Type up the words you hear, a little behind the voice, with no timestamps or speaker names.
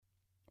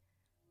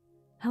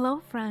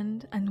Hello,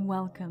 friend, and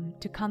welcome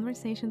to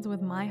Conversations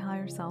with My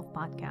Higher Self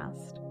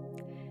podcast.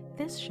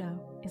 This show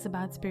is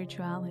about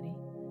spirituality,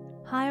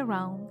 higher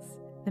realms,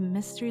 the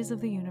mysteries of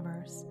the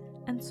universe,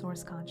 and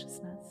source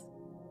consciousness.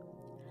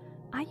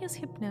 I use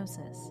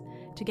hypnosis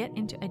to get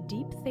into a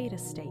deep theta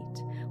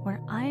state where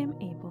I am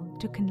able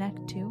to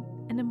connect to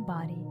and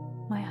embody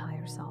my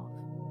higher self.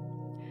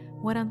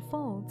 What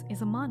unfolds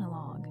is a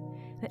monologue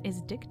that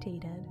is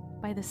dictated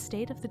by the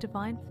state of the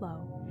divine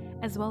flow,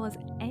 as well as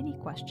any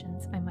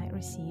questions I might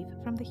receive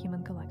from the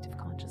human collective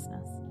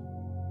consciousness.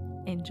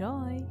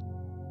 Enjoy!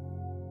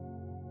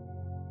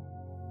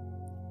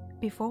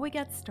 Before we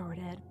get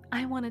started,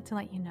 I wanted to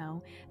let you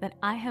know that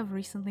I have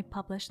recently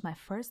published my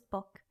first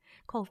book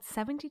called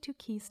 72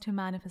 Keys to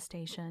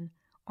Manifestation,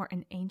 or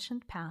An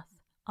Ancient Path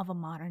of a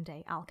Modern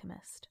Day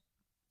Alchemist.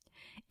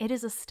 It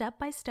is a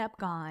step-by-step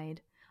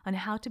guide on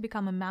how to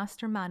become a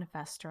master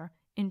manifester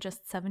in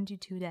just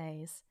 72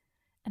 days,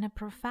 and a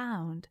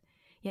profound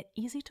yet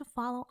easy to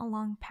follow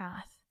along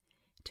path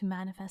to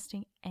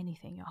manifesting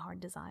anything your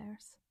heart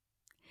desires.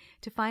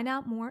 To find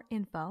out more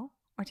info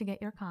or to get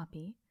your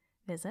copy,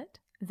 visit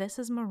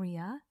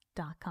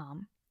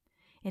thisismariya.com.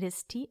 It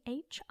is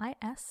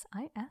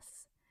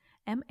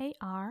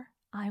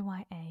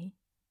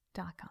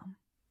thisismariya.com.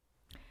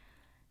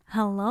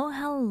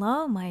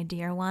 Hello, my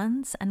dear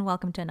ones, and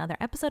welcome to another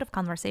episode of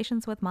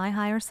Conversations with My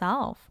Higher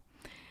Self.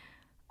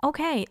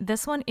 Okay,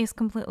 this one is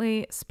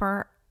completely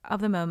spur of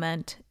the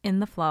moment, in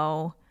the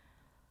flow.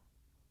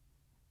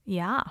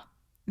 Yeah,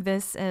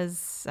 this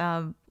is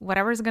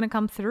whatever is going to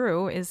come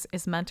through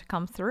is meant to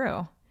come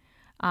through,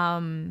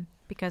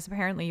 because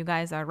apparently you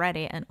guys are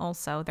ready. And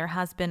also there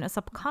has been a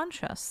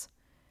subconscious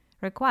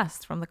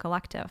request from the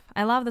collective.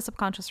 I love the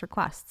subconscious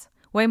requests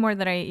way more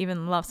than I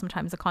even love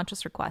sometimes the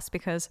conscious requests,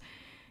 because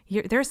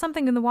there's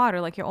something in the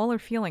water, like you all are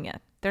feeling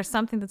it. There's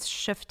something that's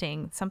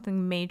shifting,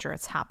 something major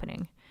that's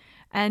happening.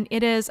 And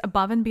it is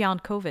above and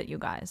beyond COVID, you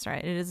guys,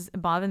 right? It is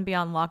above and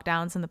beyond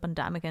lockdowns and the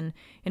pandemic and,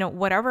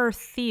 whatever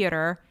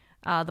theater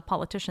the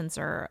politicians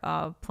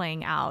are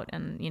playing out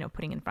and,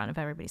 putting in front of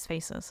everybody's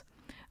faces.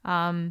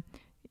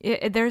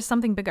 There's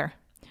something bigger.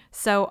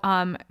 So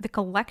the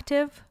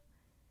collective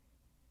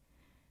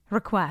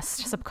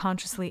request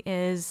subconsciously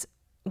is,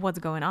 what's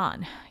going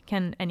on?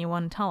 Can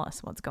anyone tell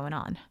us what's going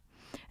on?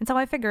 And so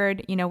I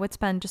figured, we'd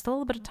spend just a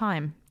little bit of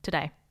time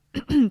today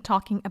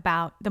talking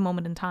about the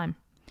moment in time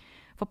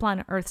for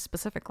planet Earth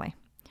specifically.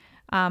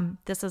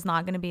 This is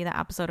not going to be the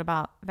episode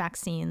about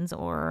vaccines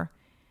or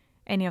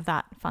any of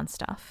that fun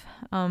stuff.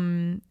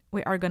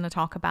 We are going to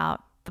talk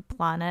about the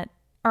planet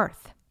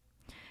Earth.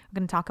 We're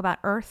going to talk about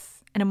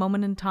Earth in a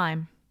moment in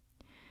time,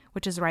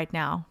 which is right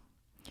now.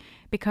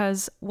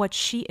 Because what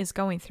she is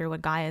going through,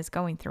 what Gaia is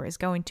going through, is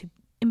going to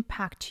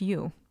impact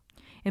you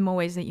in more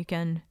ways that you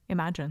can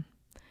imagine.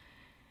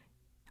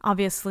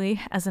 Obviously,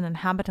 as an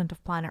inhabitant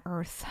of planet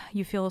Earth,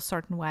 you feel a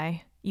certain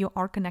way. You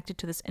are connected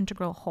to this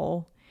integral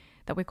whole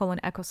that we call an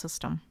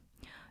ecosystem.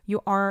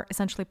 You are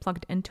essentially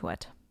plugged into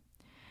it.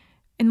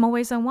 In more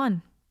ways than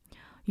one,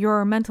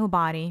 your mental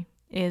body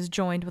is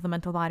joined with the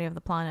mental body of the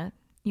planet.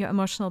 Your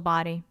emotional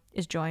body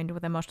is joined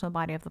with the emotional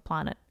body of the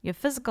planet. Your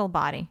physical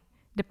body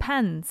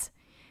depends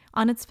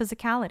on its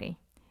physicality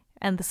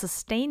and the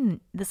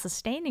sustaining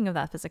of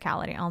that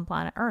physicality on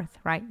planet Earth,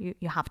 right?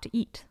 You have to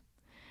eat.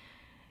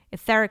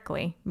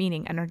 Etherically,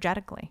 meaning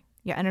energetically,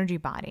 your energy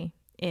body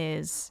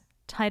is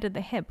tied at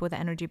the hip with the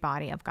energy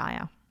body of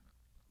Gaia.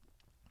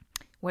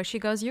 Where she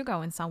goes, you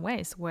go in some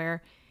ways.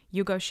 Where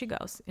you go, she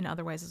goes in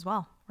other ways as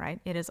well, right?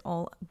 It is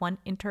all one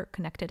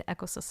interconnected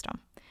ecosystem.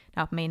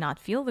 Now, it may not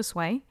feel this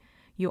way.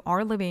 You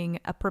are living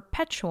a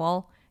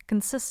perpetual,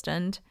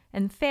 consistent,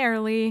 and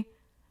fairly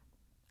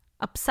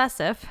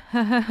obsessive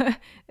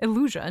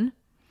illusion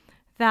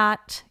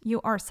that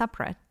you are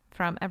separate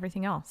from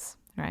everything else,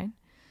 right?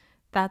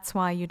 That's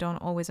why you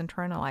don't always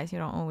internalize. You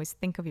don't always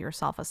think of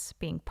yourself as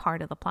being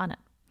part of the planet.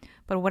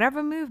 But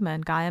whatever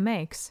movement Gaia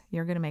makes,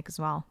 you're going to make as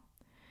well.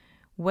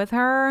 With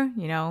her,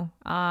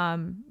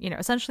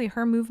 essentially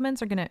her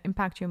movements are going to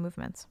impact your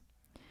movements.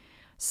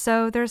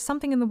 So there's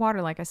something in the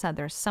water, like I said,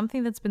 there's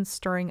something that's been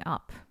stirring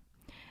up.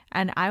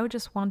 And I would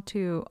just want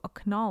to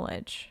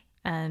acknowledge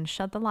and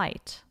shed the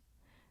light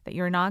that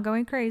you're not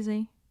going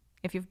crazy.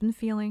 If you've been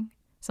feeling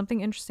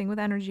something interesting with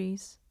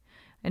energies,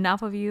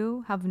 enough of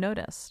you have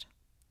noticed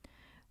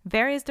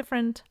various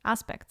different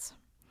aspects.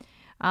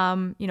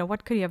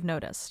 What could you have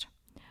noticed?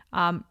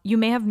 You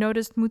may have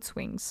noticed mood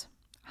swings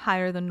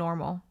higher than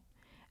normal.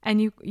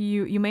 And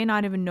you may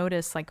not even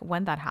notice like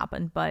when that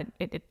happened, but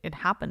it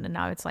happened. And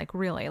now it's like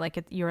really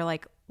like you're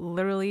like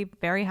literally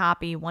very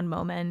happy one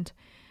moment,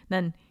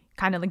 then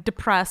kind of like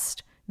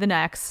depressed the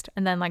next,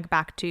 and then like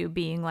back to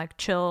being like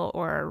chill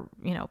or,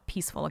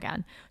 peaceful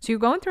again. So you're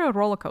going through a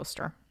roller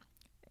coaster.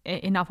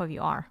 Enough of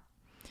you are.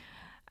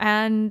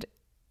 And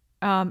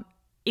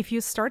if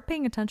you start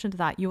paying attention to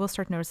that, you will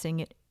start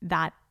noticing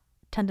that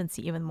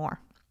tendency even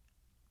more.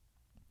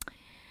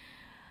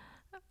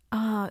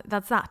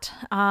 That's that.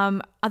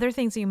 Other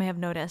things that you may have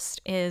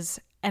noticed is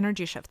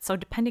energy shifts. So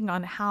depending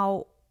on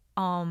how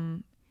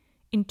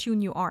in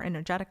tune you are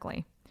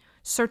energetically,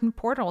 certain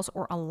portals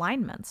or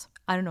alignments,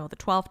 I don't know, the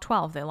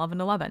 12-12, the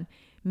 11-11,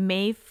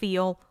 may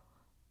feel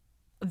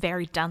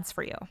very dense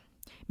for you,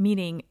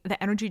 meaning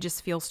the energy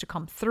just feels to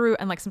come through,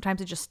 and like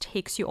sometimes it just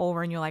takes you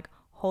over and you're like,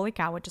 holy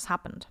cow, what just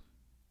happened?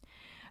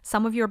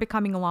 Some of you are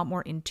becoming a lot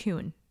more in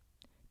tune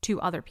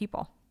to other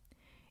people.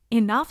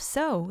 Enough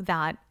so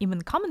that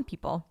even common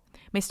people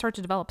may start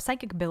to develop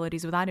psychic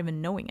abilities without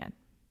even knowing it.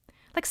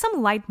 Like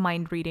some light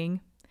mind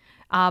reading,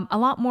 a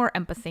lot more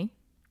empathy,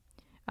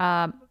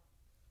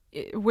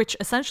 which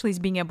essentially is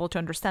being able to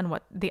understand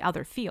what the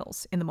other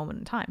feels in the moment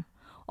in time.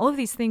 All of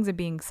these things are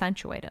being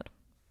accentuated.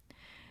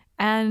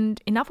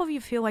 And enough of you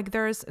feel like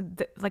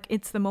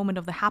it's the moment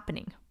of the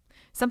happening.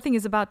 Something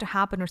is about to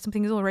happen or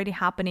something is already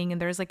happening,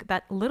 and there's like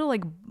that little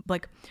like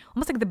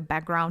almost like the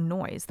background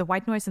noise, the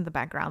white noise in the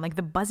background, like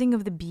the buzzing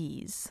of the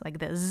bees, like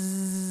the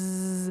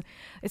zzz.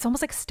 It's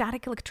almost like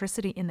static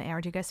electricity in the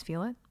air. Do you guys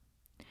feel it?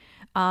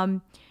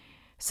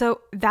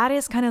 So that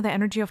is kind of the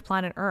energy of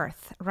planet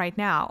Earth right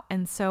now.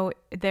 And so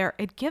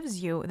it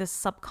gives you this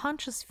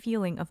subconscious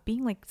feeling of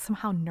being like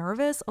somehow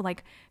nervous or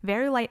like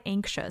very light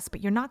anxious,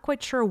 but you're not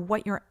quite sure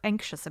what you're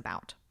anxious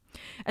about.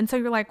 And so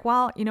you're like,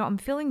 well, I'm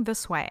feeling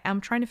this way. I'm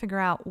trying to figure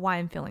out why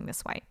I'm feeling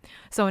this way.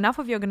 So enough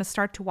of you are going to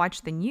start to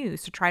watch the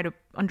news to try to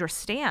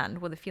understand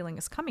where the feeling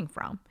is coming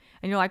from.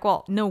 And you're like,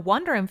 well, no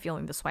wonder I'm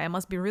feeling this way. I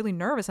must be really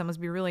nervous. I must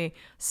be really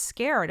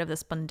scared of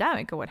this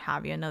pandemic or what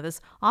have you. And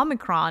this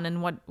Omicron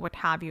and what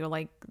have you,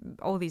 like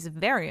all these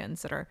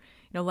variants that are,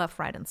 left,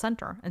 right, and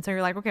center. And so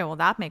you're like, okay, well,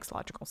 that makes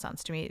logical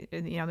sense to me.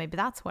 Maybe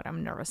that's what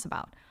I'm nervous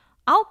about.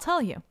 I'll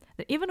tell you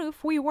that even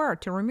if we were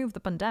to remove the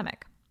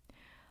pandemic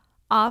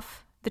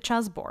off the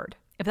chessboard,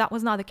 if that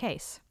was not the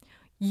case,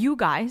 you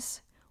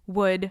guys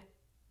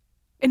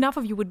enough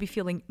of you would be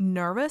feeling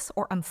nervous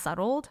or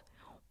unsettled,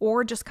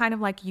 or just kind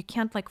of like you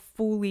can't like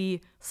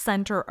fully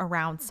center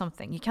around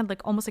something. You can't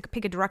like almost like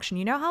pick a direction.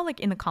 You know how like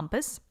in a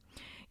compass,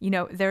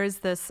 there is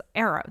this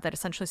arrow that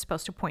essentially is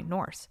supposed to point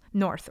north,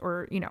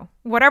 or,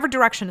 whatever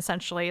direction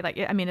essentially, like,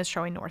 I mean, it's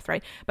showing north,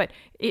 right? But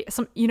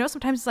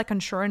sometimes it's like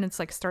unsure and it's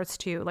like starts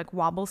to like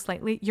wobble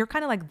slightly. You're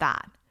kind of like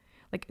that.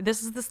 Like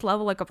this is this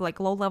level like of like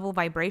low level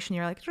vibration.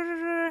 You're like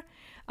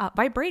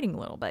vibrating a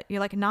little bit. You're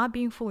like not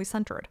being fully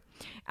centered.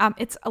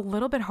 It's a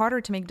little bit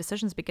harder to make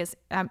decisions because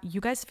you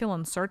guys feel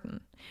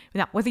uncertain.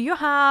 Now, whether you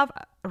have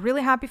a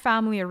really happy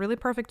family, a really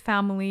perfect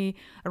family,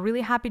 a really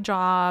happy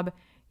job,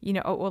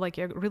 or like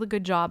a really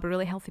good job, a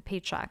really healthy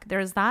paycheck,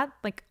 there's that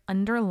like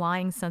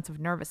underlying sense of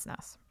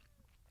nervousness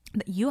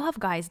that you have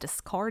guys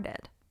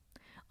discarded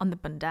on the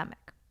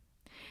pandemic.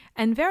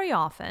 And very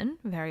often,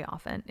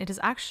 it is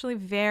actually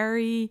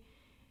very,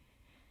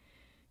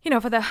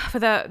 for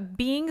the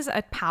beings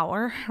at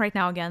power right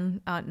now,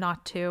 again,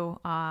 not to,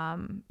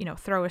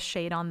 throw a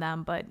shade on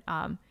them, but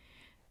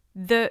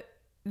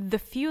the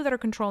few that are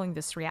controlling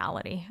this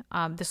reality,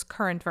 this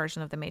current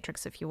version of the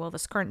Matrix, if you will,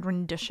 this current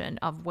rendition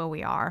of where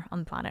we are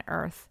on planet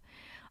Earth,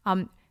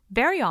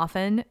 very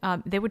often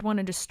they would want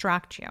to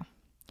distract you.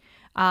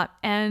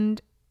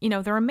 And,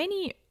 there are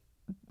many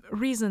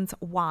reasons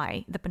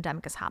why the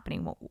pandemic is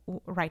happening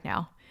right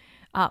now.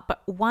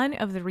 But one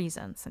of the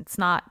reasons, it's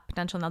not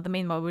potentially not the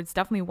main one, but it's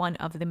definitely one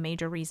of the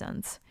major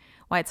reasons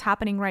why it's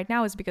happening right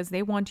now is because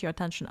they want your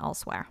attention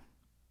elsewhere.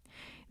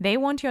 They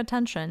want your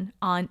attention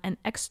on an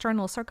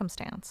external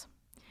circumstance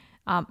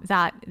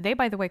that they,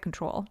 by the way,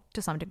 control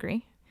to some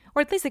degree,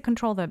 or at least they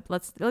control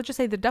let's just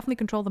say they definitely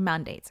control the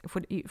mandates.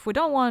 If we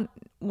don't want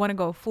to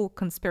go full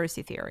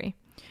conspiracy theory,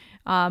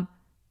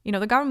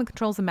 the government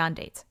controls the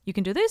mandates. You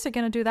can do this, you're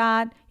going to do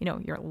that.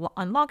 You're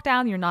on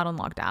lockdown, you're not on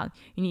lockdown.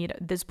 You need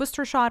this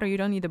booster shot or you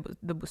don't need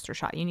the booster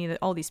shot. You need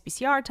all these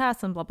PCR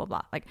tests and blah, blah,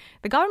 blah. Like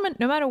the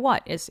government, no matter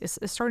what, is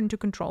starting to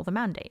control the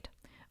mandate.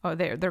 Or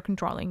they're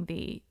controlling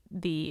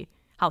the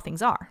how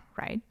things are,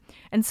 right?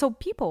 And so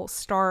people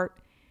start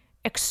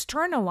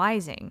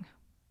externalizing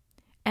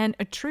and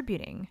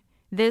attributing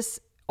this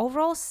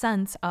overall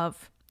sense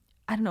of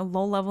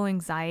low-level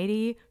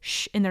anxiety,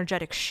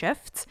 energetic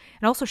shifts,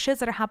 and also shifts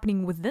that are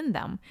happening within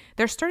them.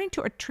 They're starting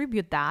to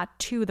attribute that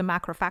to the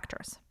macro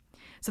factors.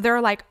 So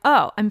they're like,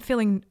 oh, I'm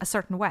feeling a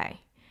certain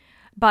way,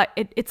 but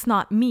it's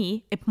not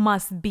me. It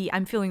must be,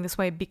 I'm feeling this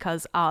way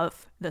because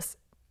of this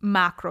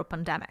macro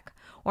pandemic,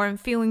 or I'm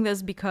feeling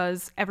this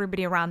because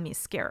everybody around me is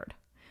scared,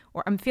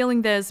 or I'm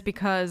feeling this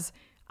because,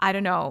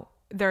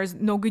 there's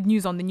no good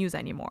news on the news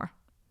anymore.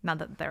 Not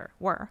that there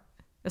were.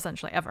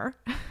 Essentially ever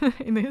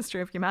in the history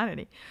of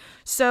humanity.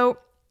 So,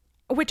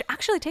 which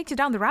actually takes you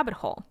down the rabbit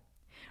hole,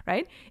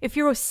 right? If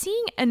you're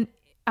seeing an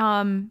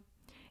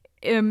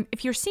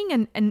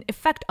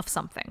effect of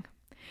something,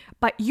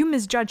 but you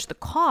misjudge the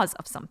cause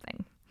of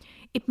something,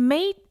 it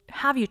may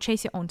have you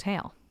chase your own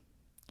tail,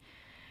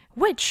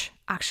 which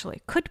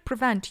actually could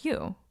prevent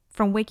you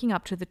from waking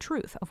up to the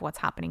truth of what's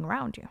happening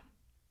around you.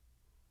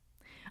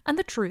 And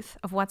the truth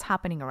of what's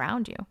happening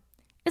around you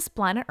is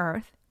planet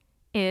Earth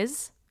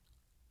is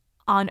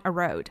on a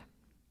road.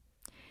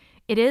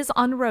 It is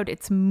on a road.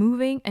 It's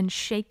moving and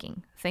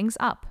shaking things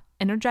up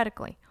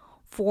energetically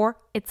for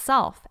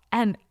itself.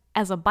 And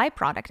as a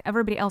byproduct,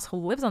 everybody else who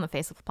lives on the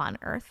face of the planet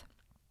Earth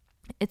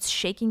It's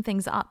shaking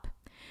things up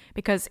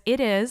because it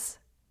is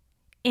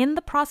in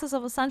the process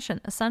of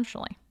ascension,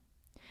 essentially.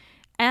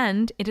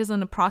 And it is in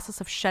the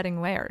process of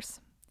shedding layers.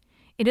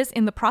 It is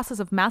in the process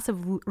of massive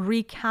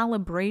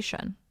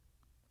recalibration.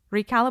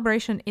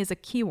 Recalibration is a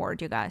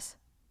keyword, you guys.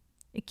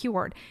 A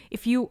keyword.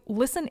 If you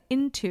listen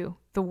into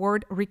the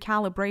word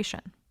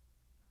recalibration,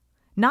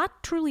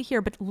 not truly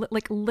here, but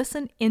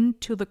listen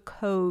into the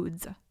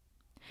codes.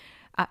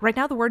 Right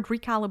now, the word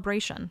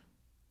recalibration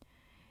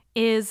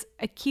is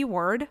a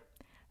keyword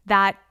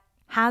that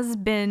has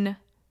been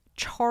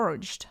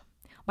charged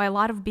by a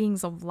lot of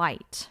beings of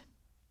light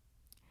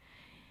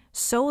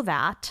so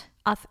that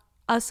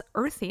us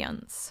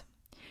Earthians,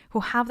 who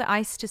have the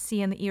eyes to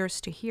see and the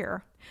ears to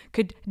hear,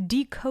 could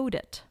decode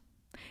it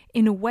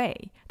in a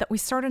way that we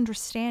start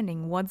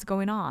understanding what's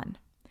going on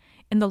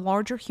in the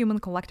larger human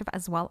collective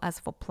as well as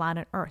for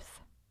planet Earth.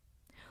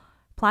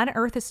 Planet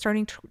Earth is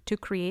starting to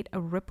create a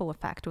ripple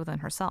effect within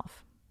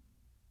herself,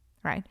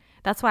 right?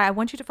 That's why I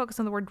want you to focus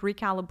on the word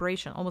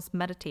recalibration, almost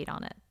meditate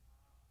on it,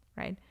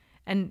 right?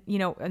 And,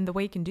 and the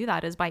way you can do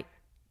that is by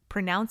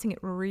pronouncing it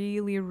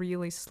really,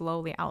 really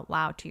slowly out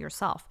loud to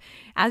yourself.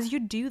 As you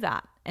do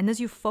that, and as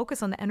you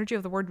focus on the energy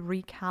of the word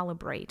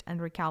recalibrate and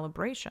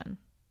recalibration,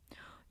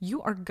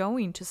 you are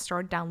going to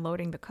start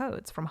downloading the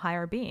codes from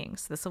higher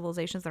beings, the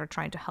civilizations that are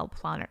trying to help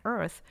planet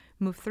Earth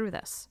move through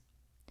this.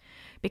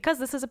 Because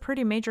this is a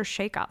pretty major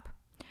shakeup.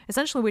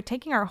 Essentially, we're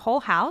taking our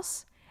whole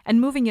house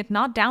and moving it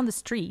not down the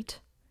street,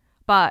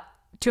 but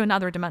to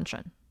another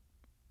dimension,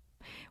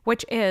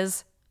 which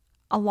is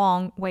a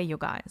long way, you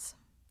guys.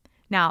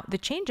 Now, the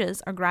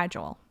changes are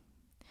gradual,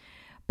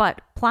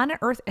 but planet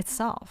Earth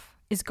itself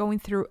is going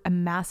through a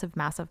massive,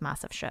 massive,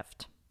 massive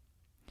shift.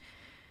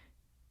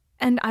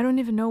 And I don't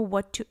even know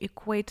what to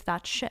equate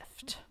that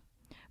shift.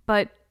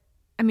 But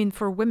I mean,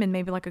 for women,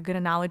 maybe like a good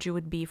analogy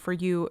would be for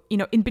you,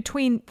 in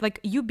between like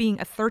you being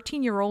a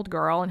 13-year-old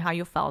girl and how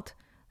you felt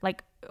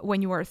like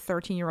when you were a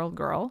 13-year-old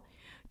girl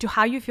to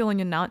how you feel in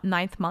your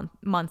ninth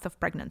month of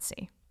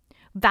pregnancy.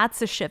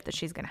 That's a shift that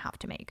she's going to have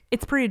to make.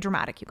 It's pretty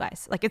dramatic, you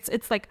guys. Like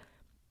it's like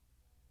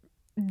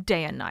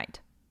day and night,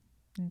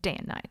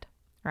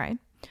 right?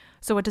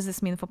 So what does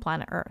this mean for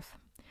planet Earth?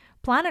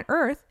 Planet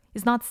Earth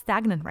is not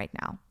stagnant right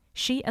now.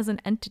 She as an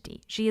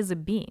entity, she is a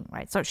being,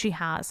 right? So she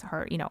has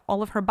her,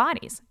 all of her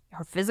bodies,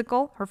 her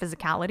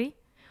physicality,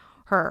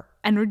 her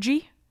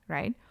energy,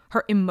 right?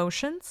 Her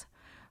emotions,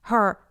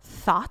 her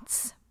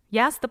thoughts.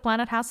 Yes, the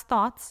planet has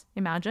thoughts.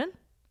 Imagine.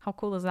 How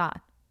cool is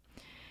that?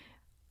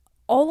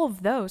 All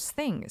of those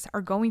things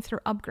are going through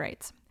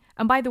upgrades.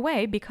 And by the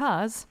way,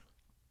 because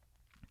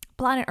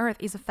planet Earth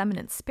is a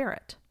feminine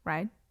spirit,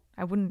 right?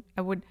 I would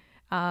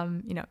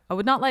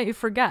not let you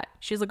forget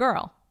she's a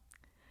girl,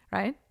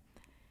 right?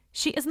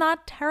 She is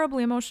not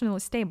terribly emotionally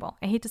stable.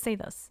 I hate to say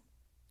this,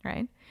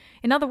 right?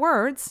 In other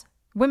words,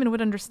 women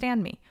would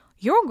understand me.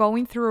 You're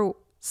going through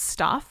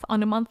stuff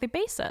on a monthly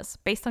basis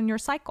based on your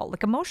cycle,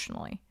 like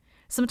emotionally.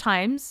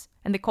 Sometimes,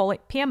 and they call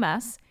it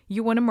PMS,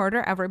 you want to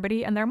murder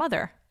everybody and their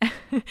mother.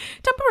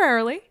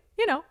 Temporarily,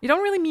 you don't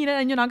really mean it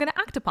and you're not going to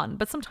act upon it,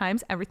 but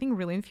sometimes everything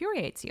really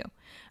infuriates you.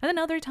 And then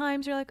other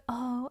times you're like,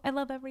 oh, I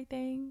love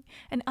everything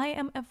and I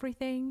am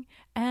everything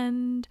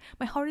and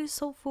my heart is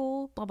so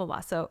full, blah, blah,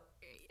 blah. So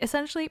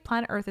essentially,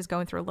 planet Earth is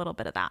going through a little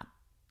bit of that.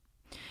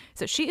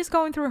 So she is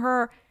going through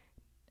her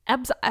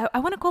ebbs. I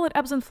want to call it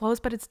ebbs and flows,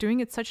 but it's doing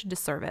it such a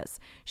disservice.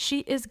 She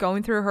is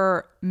going through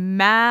her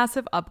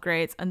massive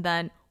upgrades and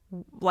then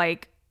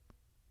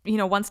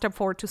one step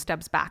forward, two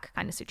steps back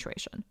kind of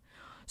situation.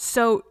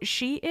 So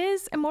she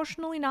is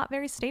emotionally not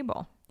very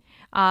stable.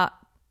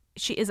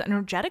 She is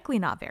energetically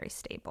not very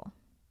stable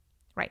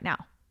right now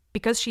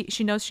because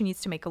she knows she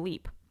needs to make a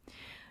leap.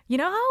 You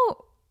know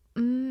how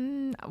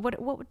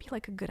what would be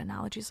like a good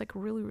analogy? It's like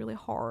really, really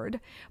hard.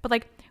 But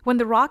like when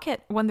the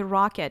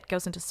rocket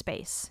goes into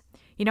space,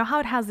 you know how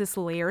it has these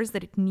layers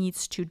that it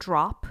needs to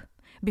drop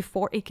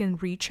before it can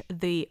reach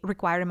the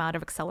required amount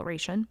of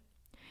acceleration.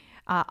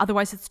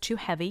 Otherwise, it's too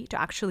heavy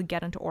to actually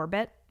get into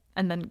orbit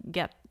and then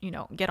get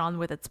on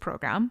with its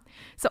program.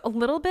 So a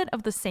little bit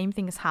of the same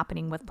thing is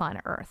happening with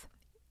planet Earth.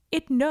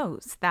 It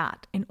knows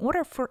that in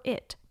order for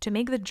it to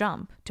make the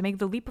jump, to make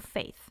the leap of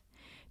faith,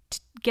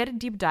 to get a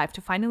deep dive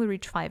to finally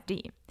reach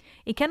 5D,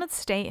 it cannot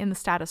stay in the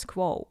status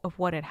quo of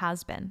what it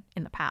has been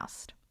in the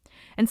past.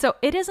 And so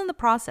she is in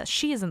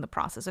the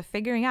process of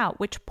figuring out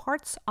which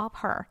parts of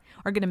her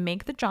are going to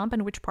make the jump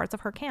and which parts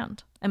of her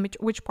can't, and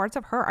which parts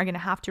of her are going to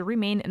have to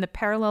remain in the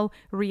parallel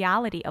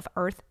reality of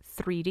Earth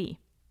 3D.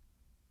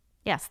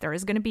 Yes, there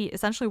is going to be,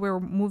 essentially we're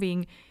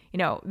moving,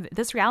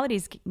 this reality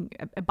is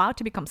about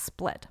to become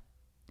split.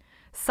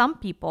 Some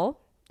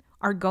people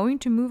are going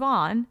to move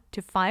on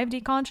to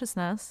 5D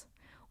consciousness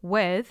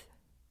with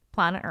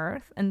planet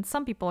Earth, and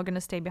some people are going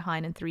to stay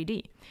behind in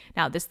 3D.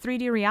 Now, this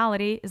 3D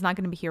reality is not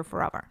going to be here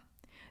forever.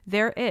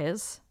 There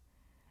is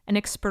an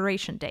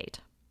expiration date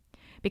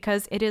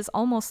because it is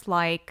almost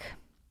like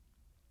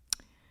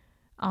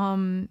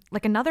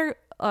another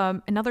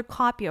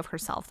copy of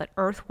herself that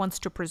Earth wants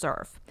to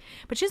preserve.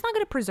 But she's not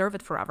going to preserve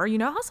it forever. You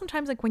know how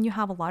sometimes like when you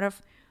have a lot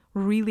of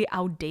really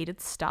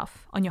outdated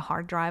stuff on your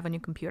hard drive on your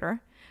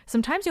computer.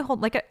 Sometimes you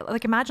hold like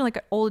imagine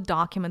like old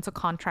documents or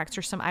contracts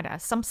or some, I don't know,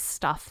 some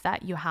stuff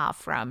that you have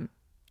from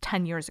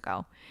 10 years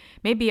ago,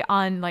 maybe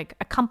on like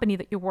a company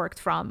that you worked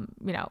from,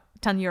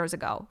 10 years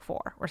ago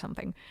for or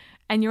something.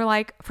 And you're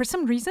like, for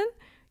some reason,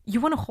 you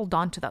want to hold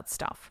on to that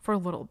stuff for a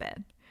little bit.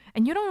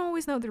 And you don't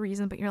always know the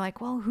reason, but you're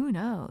like, well, who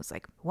knows?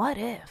 Like, what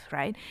if,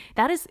 right?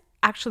 That is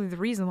actually the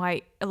reason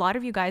why a lot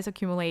of you guys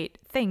accumulate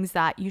things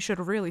that you should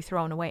really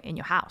throw away in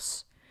your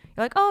house.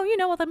 You're like, oh, you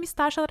know what? Let me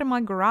stash that in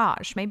my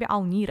garage. Maybe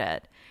I'll need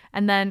it.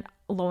 And then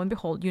lo and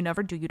behold, you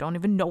never do. You don't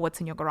even know what's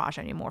in your garage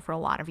anymore for a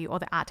lot of you, or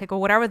the attic, or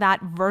whatever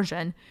that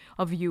version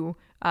of you,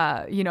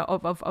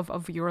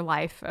 of your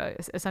life,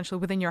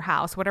 essentially within your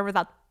house, whatever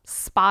that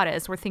spot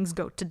is where things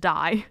go to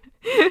die.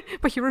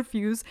 But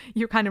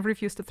you kind of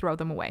refuse to throw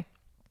them away.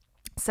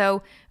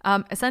 So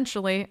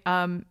essentially,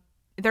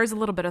 there's a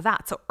little bit of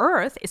that. So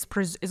Earth is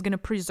going to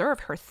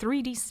preserve her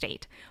 3D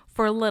state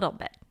for a little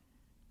bit,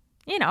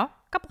 a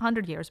couple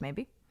hundred years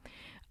maybe,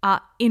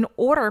 in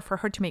order for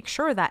her to make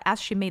sure that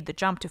as she made the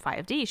jump to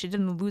 5D, she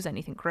didn't lose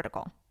anything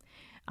critical.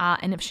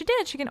 And if she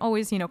did, she can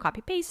always,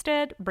 copy paste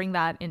it, bring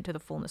that into the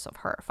fullness of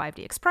her 5D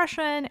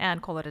expression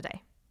and call it a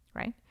day,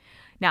 right?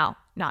 Now,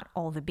 not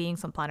all the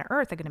beings on planet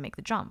Earth are going to make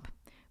the jump,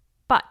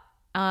 but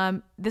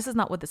this is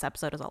not what this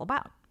episode is all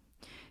about.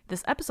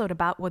 This episode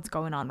about what's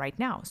going on right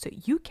now, so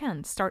you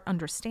can start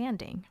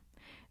understanding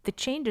the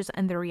changes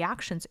and the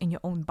reactions in your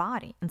own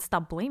body and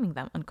stop blaming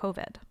them on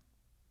COVID.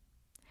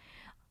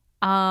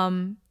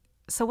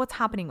 So what's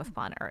happening with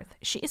planet Earth?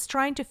 She is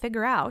trying to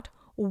figure out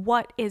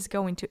what is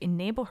going to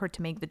enable her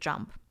to make the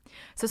jump.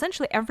 So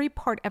essentially every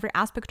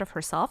aspect of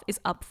herself is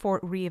up for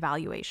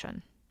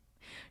reevaluation.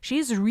 She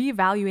is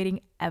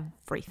reevaluating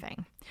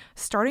everything,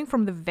 starting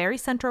from the very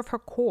center of her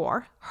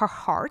core, her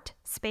heart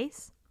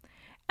space,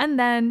 and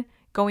then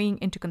going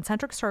into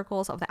concentric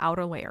circles of the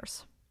outer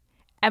layers.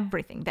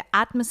 Everything, the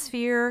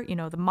atmosphere,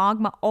 the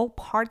magma, all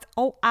parts,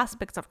 all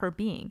aspects of her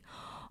being,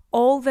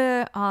 all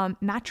the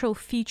natural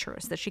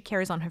features that she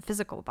carries on her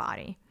physical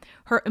body,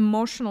 her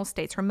emotional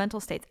states, her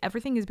mental states,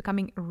 everything is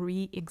becoming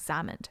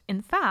re-examined.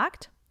 In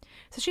fact,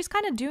 so she's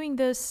kind of doing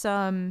this,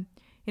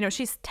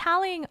 she's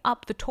tallying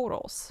up the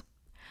totals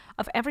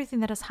of everything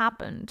that has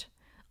happened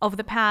over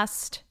the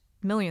past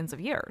millions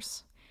of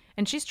years.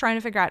 And she's trying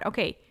to figure out,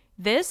 okay,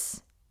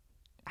 this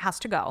has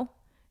to go.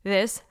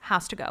 This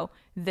has to go.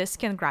 This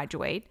can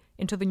graduate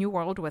into the new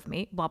world with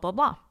me, blah, blah,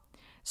 blah.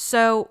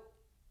 So,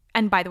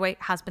 and by the way,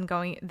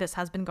 this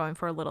has been going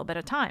for a little bit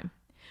of time.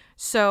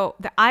 So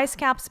the ice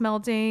caps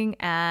melting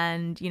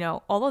and,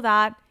 all of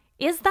that,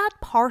 is that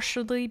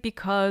partially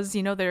because,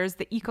 there's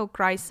the eco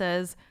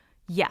crisis?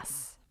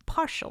 Yes,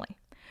 partially.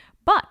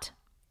 But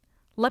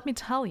let me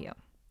tell you,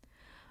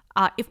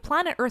 if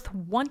planet Earth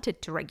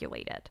wanted to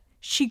regulate it,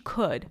 she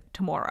could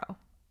tomorrow.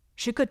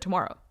 She could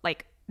tomorrow.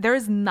 Like, there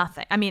is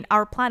nothing. I mean,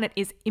 our planet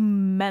is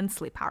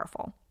immensely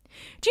powerful.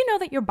 Do you know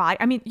that your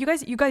body, you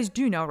guys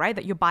do know, right?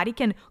 That your body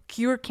can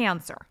cure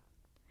cancer.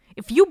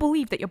 If you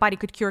believe that your body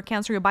could cure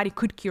cancer, your body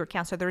could cure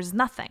cancer. There is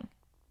nothing,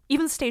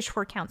 even stage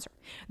 4 cancer.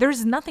 There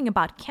is nothing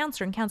about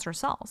cancer and cancer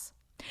cells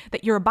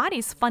that your body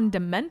is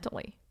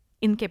fundamentally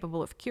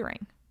incapable of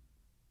curing.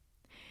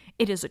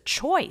 It is a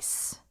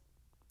choice,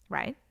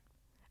 right,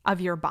 of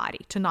your body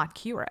to not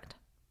cure it.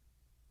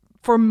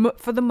 For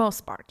the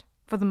most part.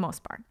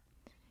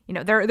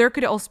 There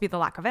could also be the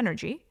lack of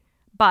energy,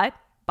 but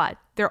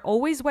there are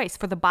always ways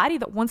for the body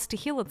that wants to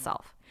heal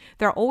itself.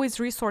 There are always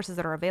resources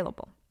that are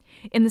available.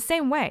 In the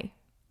same way,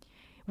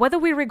 whether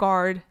we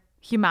regard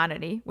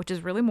humanity, which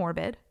is really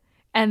morbid,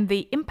 and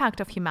the impact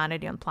of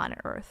humanity on planet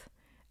Earth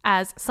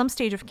as some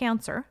stage of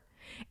cancer,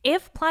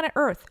 if planet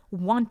Earth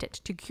wanted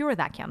to cure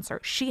that cancer,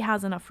 she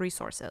has enough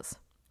resources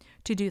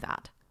to do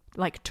that,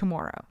 like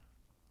tomorrow.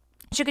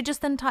 She could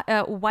just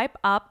wipe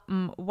out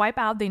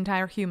the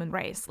entire human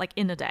race, like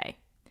in a day.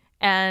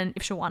 And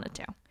if she wanted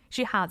to,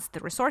 she has the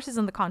resources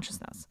and the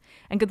consciousness.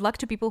 And good luck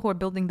to people who are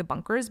building the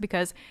bunkers,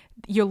 because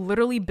you're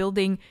literally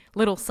building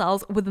little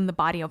cells within the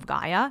body of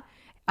Gaia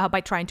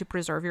by trying to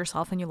preserve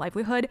yourself and your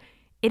livelihood.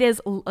 It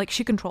is like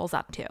she controls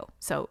that too.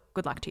 So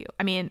good luck to you.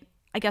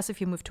 I guess if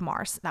you move to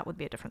Mars, that would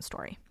be a different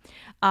story.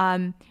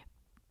 But,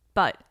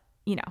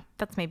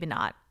 that's maybe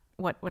not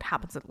what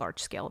happens at large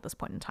scale at this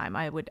point in time,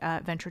 I would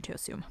venture to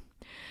assume.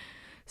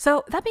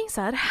 So that being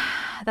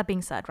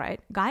said, right,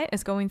 Gaia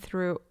is going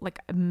through like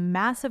a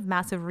massive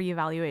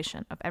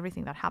reevaluation of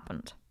everything that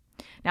happened.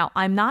 Now,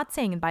 I'm not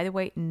saying, and by the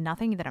way,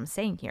 nothing that I'm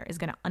saying here is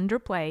going to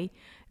underplay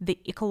the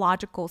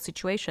ecological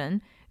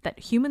situation that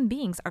human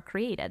beings are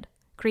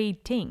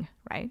creating,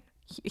 right?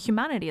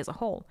 Humanity as a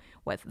whole,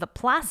 with the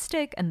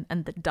plastic and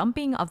the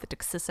dumping of the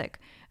toxic,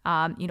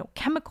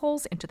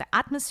 chemicals into the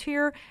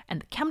atmosphere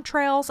and the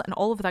chemtrails and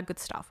all of that good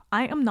stuff.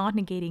 I am not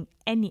negating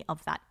any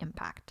of that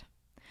impact.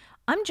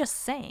 I'm just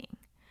saying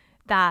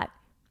that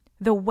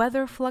the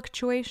weather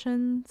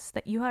fluctuations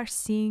that you are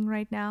seeing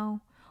right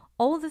now,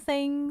 all of the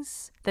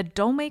things that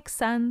don't make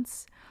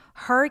sense,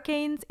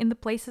 hurricanes in the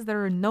places that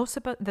are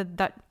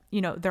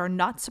they're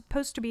not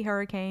supposed to be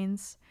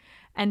hurricanes,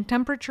 and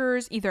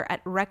temperatures either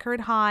at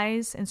record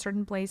highs in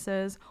certain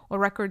places or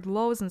record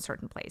lows in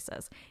certain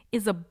places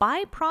is a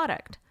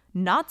byproduct,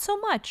 not so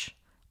much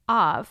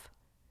of,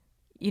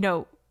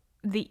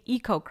 the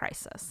eco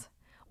crisis,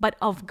 but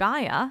of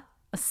Gaia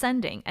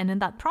ascending. And in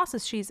that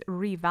process, she's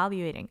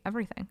reevaluating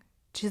everything.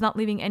 She's not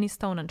leaving any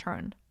stone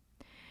unturned.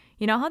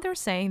 You know how they're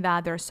saying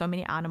that there are so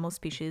many animal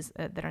species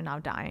that are now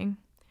dying,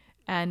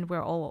 and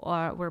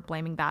we're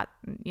blaming that,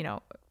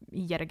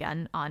 yet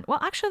again on, well,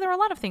 actually, there are a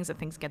lot of things that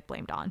things get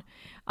blamed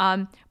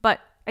on. But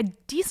a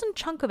decent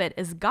chunk of it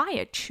is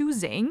Gaia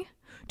choosing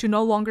to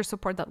no longer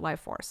support that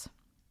life force.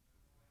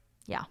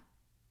 Yeah.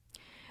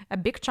 A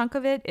big chunk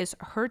of it is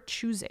her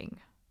choosing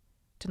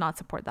to not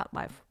support that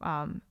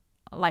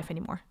life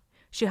anymore.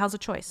 She has a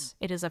choice.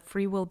 It is a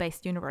free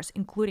will-based universe,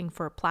 including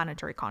for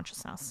planetary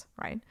consciousness,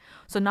 right?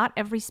 So not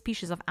every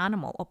species of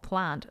animal or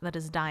plant that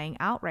is dying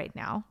out right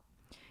now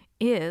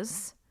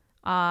is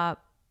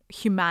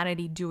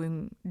humanity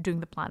doing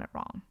the planet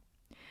wrong.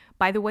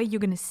 By the way, you're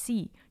going to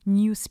see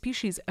new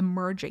species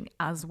emerging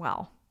as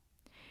well.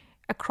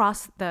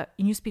 Across the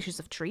new species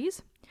of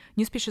trees,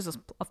 new species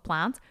of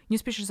plants, new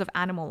species of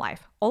animal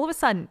life. All of a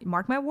sudden,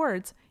 mark my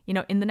words,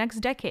 in the next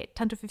decade,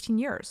 10 to 15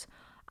 years,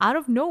 out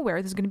of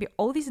nowhere, there's going to be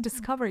all these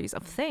discoveries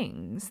of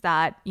things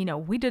that,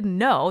 we didn't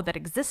know that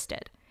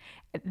existed.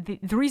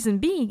 The reason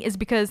being is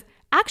because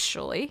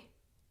actually,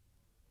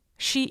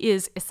 she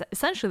is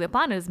essentially, the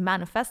planet is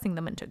manifesting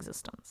them into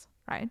existence,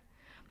 right?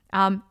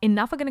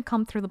 Enough are going to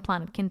come through the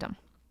planet kingdom.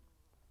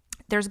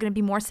 There's going to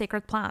be more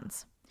sacred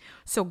plants.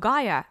 So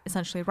Gaia,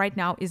 essentially, right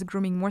now is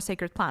grooming more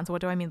sacred plants.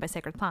 What do I mean by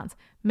sacred plants?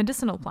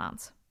 Medicinal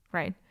plants,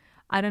 right?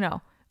 I don't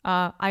know,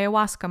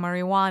 ayahuasca,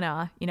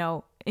 marijuana,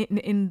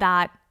 in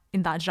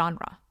that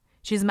genre.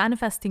 She's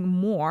manifesting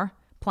more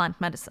plant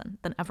medicine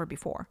than ever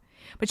before.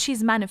 But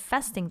she's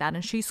manifesting that,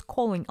 and she's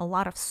calling a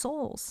lot of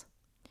souls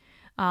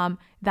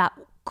that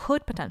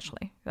could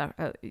potentially,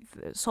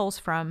 souls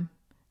from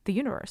the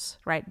universe,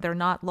 right? They're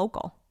not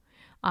local.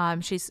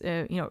 She's,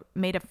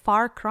 made a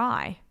far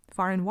cry,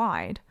 far and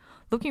wide,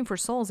 looking for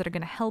souls that are going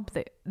to help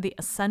the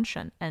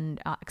ascension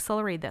and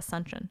accelerate the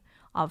ascension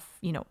of,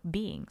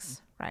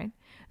 beings, right?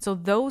 So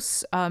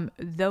those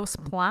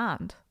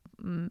plants,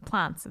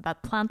 that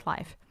plant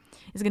life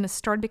is going to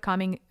start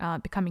becoming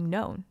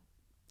known.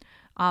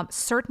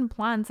 Certain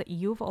plants that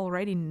you've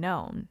already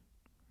known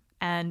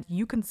and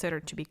you consider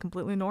to be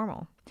completely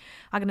normal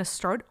are going to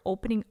start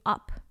opening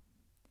up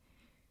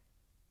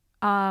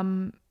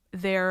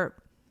their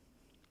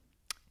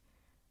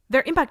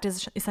impact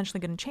is essentially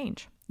going to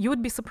change. You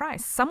would be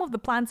surprised. Some of the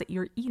plants that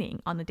you're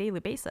eating on a daily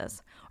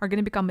basis are going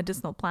to become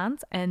medicinal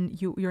plants,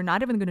 and you're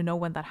not even going to know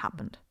when that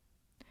happened.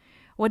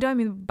 What do I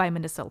mean by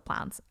medicinal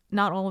plants?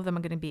 Not all of them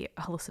are going to be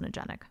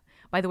hallucinogenic.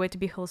 By the way, to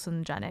be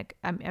hallucinogenic,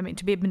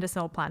 to be a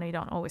medicinal plant, you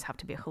don't always have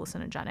to be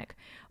hallucinogenic.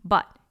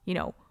 But,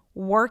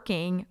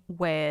 working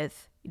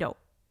with,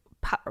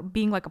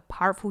 being like a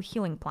powerful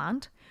healing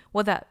plant,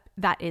 what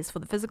that is for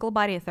the physical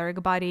body,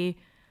 etheric body,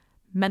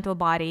 mental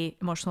body,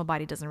 emotional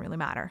body, doesn't really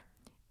matter.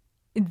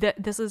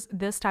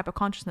 This type of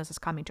consciousness is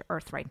coming to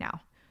Earth right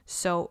now.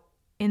 So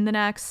in the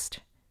next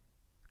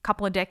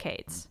couple of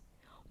decades,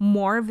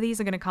 more of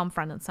these are going to come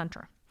front and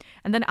center.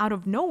 And then out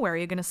of nowhere,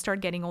 you're going to start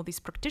getting all these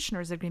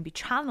practitioners that are going to be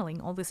channeling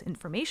all this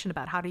information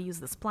about how to use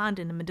this plant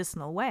in a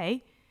medicinal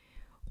way,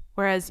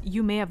 whereas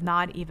you may have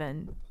not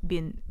even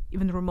been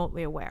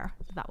remotely aware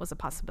that was a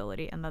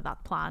possibility and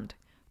that plant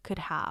could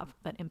have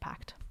that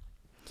impact.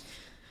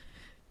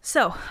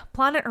 So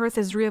planet Earth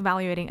is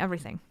reevaluating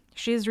everything.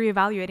 She is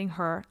reevaluating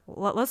her.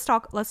 Let's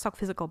talk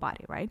physical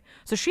body, right?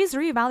 So she's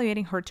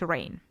reevaluating her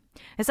terrain.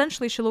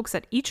 Essentially, she looks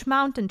at each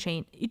mountain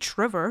chain, each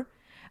river,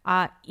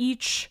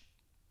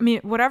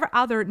 whatever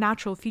other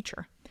natural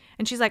feature.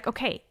 And she's like,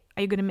 okay,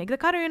 are you going to make the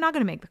cut or you're not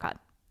going to make the cut?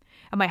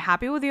 Am I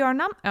happy with you or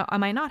not?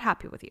 Am I not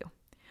happy with you?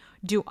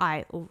 Do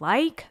I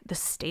like the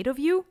state of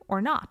you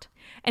or not?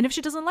 And if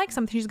she doesn't like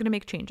something, she's going to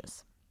make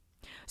changes.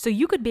 So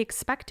you could be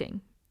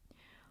expecting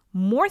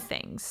more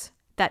things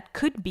that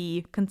could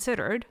be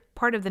considered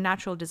part of the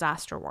natural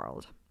disaster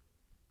world.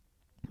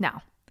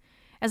 Now,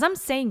 as I'm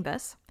saying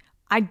this,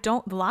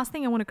 the last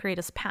thing I want to create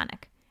is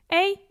panic.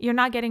 You're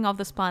not getting off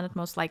this planet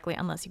most likely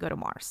unless you go to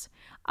Mars,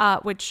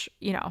 which,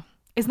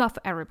 is not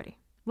for everybody.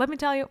 Let me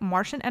tell you,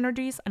 Martian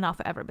energies are not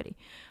for everybody.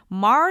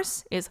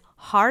 Mars is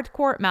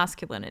hardcore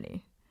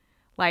masculinity.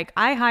 Like,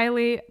 I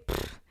highly,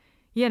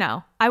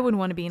 I wouldn't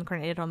want to be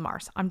incarnated on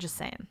Mars. I'm just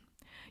saying.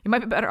 You might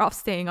be better off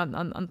staying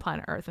on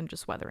planet Earth and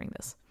just weathering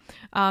this.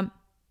 On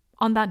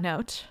that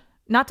note,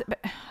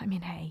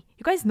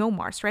 you guys know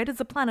Mars, right? It's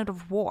a planet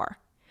of war.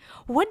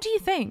 What do you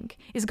think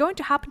is going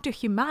to happen to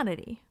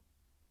humanity?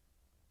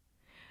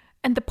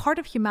 And the part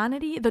of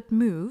humanity that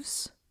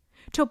moves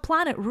to a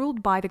planet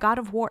ruled by the god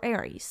of war,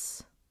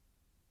 Ares.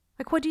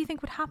 Like, what do you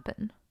think would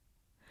happen?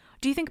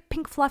 Do you think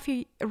pink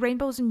fluffy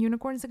rainbows and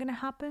unicorns are going to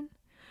happen?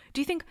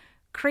 Do you think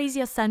crazy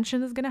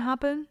ascension is going to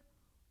happen?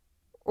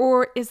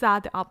 Or is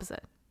that the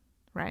opposite,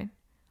 right?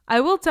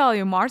 I will tell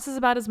you, Mars is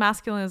about as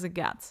masculine as it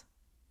gets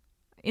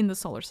in the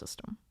solar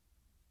system.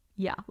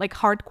 Yeah, like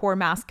hardcore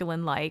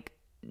masculine, like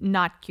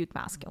not cute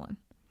masculine.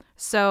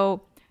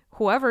 So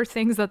whoever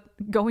thinks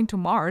that going to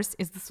Mars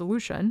is the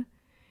solution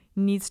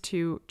needs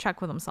to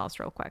check with themselves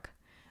real quick.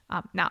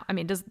 Now, I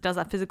mean, does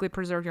that physically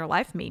preserve your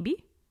life?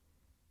 Maybe.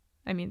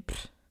 I mean,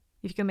 if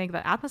you can make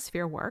the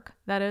atmosphere work,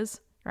 that is,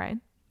 right?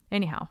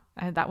 Anyhow,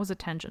 that was a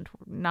tangent.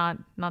 Not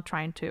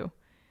trying to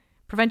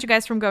prevent you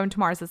guys from going to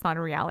Mars. That's not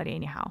a reality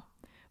anyhow.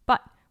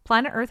 But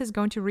planet Earth is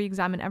going to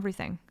re-examine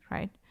everything,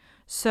 right?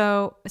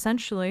 So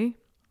essentially,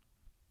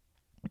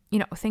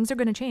 things are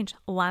going to change.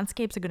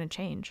 Landscapes are going to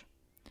change.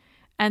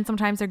 And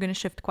sometimes they're going to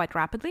shift quite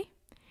rapidly.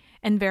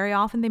 And very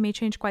often they may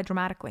change quite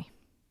dramatically,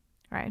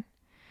 right?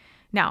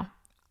 Now,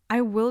 I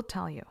will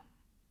tell you,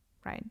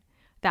 right,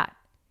 that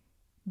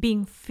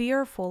being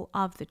fearful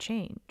of the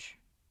change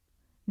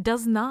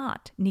does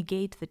not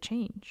negate the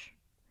change,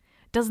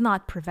 does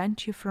not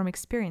prevent you from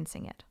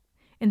experiencing it.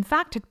 In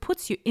fact, it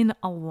puts you in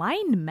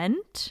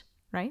alignment,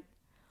 right,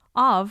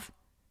 of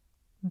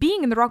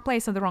being in the wrong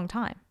place at the wrong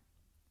time.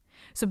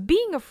 So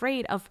being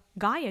afraid of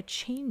Gaia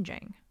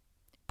changing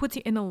puts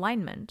you in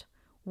alignment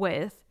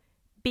with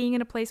being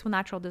in a place when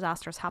natural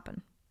disasters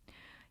happen.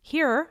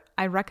 Here,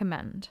 I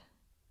recommend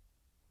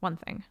one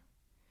thing: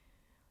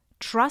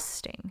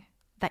 trusting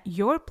that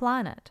your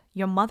planet,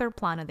 your mother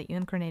planet that you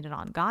incarnated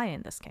on, Gaia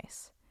in this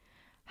case,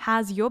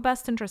 has your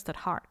best interest at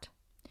heart.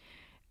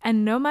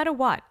 And no matter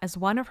what, as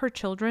one of her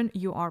children,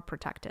 you are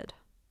protected.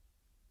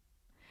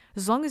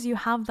 As long as you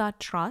have that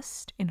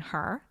trust in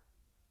her,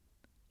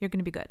 you're going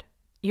to be good.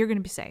 You're going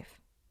to be safe.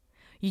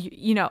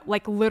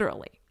 Like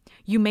literally.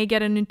 You may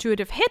get an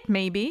intuitive hit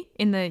maybe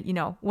in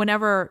the,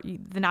 whenever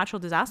the natural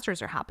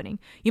disasters are happening.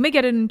 You may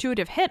get an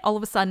intuitive hit all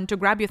of a sudden to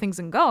grab your things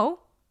and go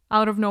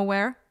out of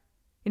nowhere.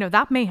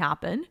 That may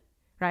happen,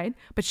 right?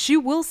 But she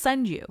will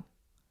send you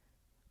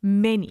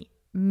many,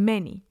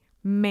 many,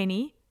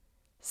 many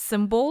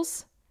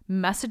symbols,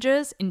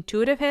 messages,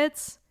 intuitive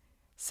hits.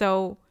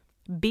 So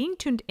being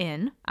tuned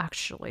in,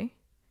 actually,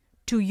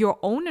 to your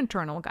own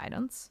internal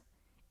guidance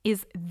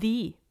is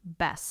the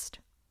best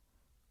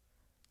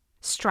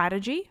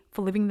strategy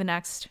for living the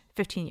next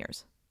 15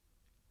 years.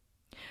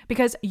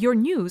 Because your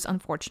news,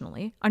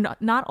 unfortunately, are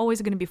not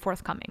always going to be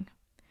forthcoming.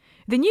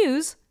 The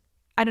news,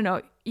 I don't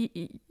know,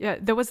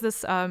 there was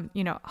this,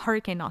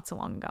 hurricane not so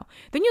long ago.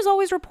 The news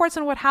always reports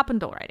on what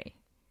happened already,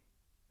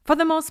 for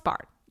the most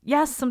part.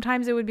 Yes,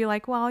 sometimes it would be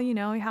like, well, you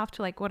have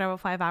to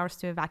 5 hours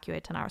to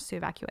evacuate, 10 hours to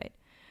evacuate.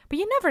 But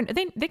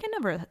they can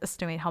never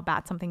estimate how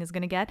bad something is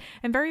going to get.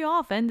 And very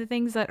often the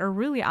things that are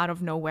really out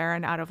of nowhere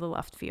and out of the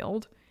left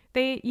field,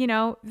 they're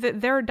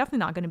definitely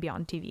not going to be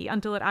on TV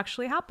until it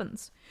actually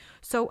happens.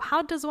 So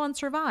how does one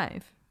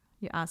survive,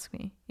 you ask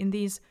me, in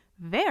these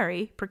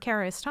very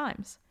precarious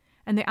times?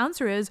 And the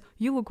answer is,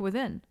 you look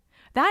within.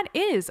 That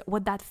is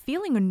what that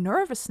feeling of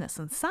nervousness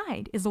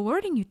inside is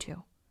alerting you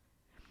to.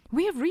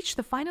 We have reached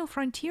the final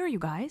frontier, you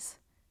guys.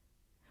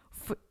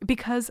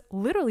 Because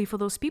literally for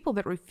those people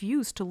that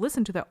refuse to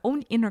listen to their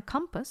own inner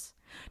compass,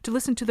 to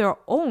listen to their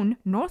own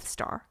North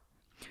Star,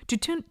 to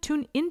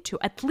tune into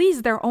at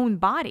least their own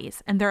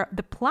bodies and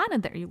the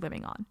planet that you're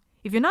living on.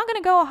 If you're not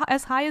going to go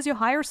as high as your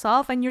higher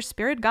self and your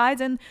spirit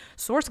guides and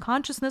source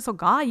consciousness or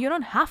God, you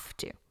don't have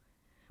to.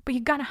 But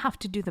you're going to have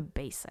to do the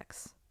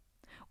basics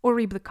or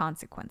reap the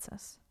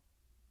consequences.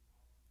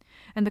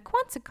 And the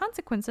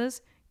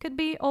consequences could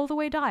be all the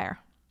way dire.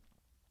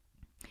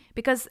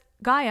 Because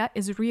Gaia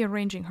is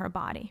rearranging her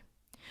body.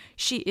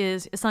 She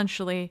is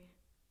essentially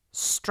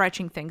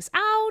stretching things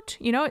out.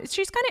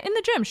 She's kind of in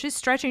the gym. She's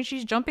stretching.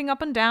 She's jumping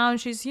up and down.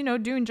 She's,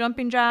 doing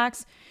jumping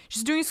jacks.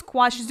 She's doing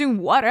squats. She's doing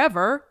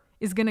whatever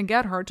is going to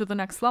get her to the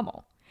next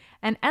level.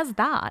 And as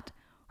that,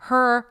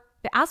 the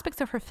aspects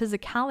of her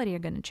physicality are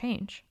going to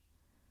change.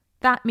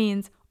 That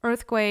means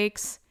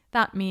earthquakes.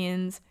 That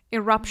means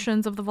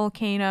eruptions of the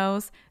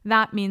volcanoes.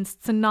 That means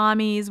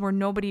tsunamis where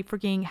nobody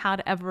freaking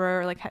had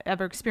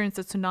ever experienced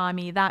a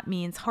tsunami. That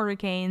means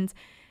hurricanes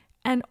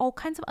and all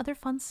kinds of other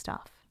fun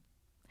stuff.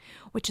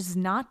 Which is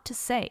not to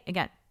say,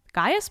 again,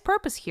 Gaia's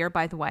purpose here,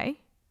 by the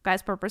way,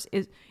 Gaia's purpose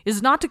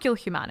is not to kill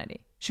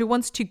humanity. She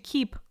wants to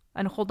keep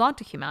and hold on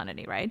to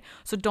humanity, right?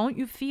 So don't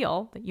you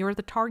feel that you're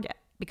the target,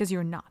 because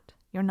you're not.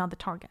 You're not the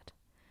target.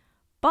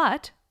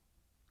 But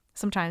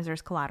sometimes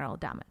there's collateral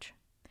damage.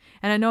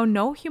 And I know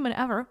no human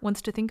ever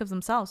wants to think of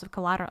themselves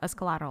as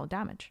collateral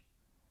damage.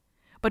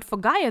 But for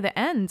Gaia, the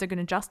ends are going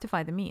to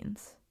justify the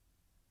means.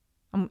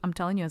 I'm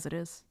telling you as it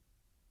is.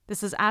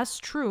 This is as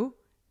true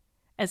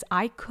as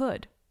I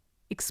could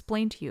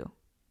explain to you,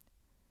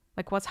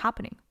 like what's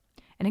happening.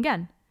 And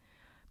again,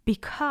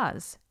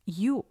 because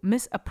you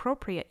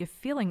misappropriate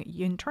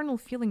your internal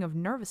feeling of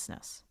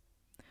nervousness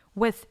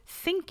with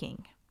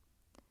thinking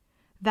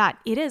that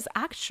it is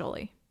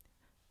actually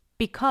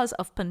because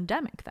of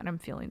pandemic that I'm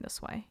feeling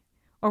this way,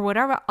 or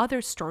whatever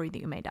other story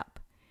that you made up.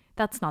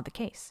 That's not the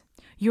case.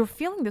 You're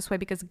feeling this way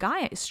because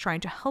Gaia is trying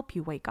to help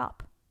you wake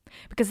up.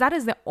 Because that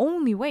is the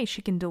only way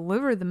she can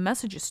deliver the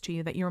messages to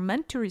you that you're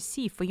meant to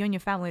receive for you and your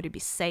family to be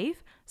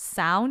safe,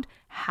 sound,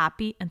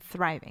 happy, and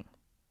thriving.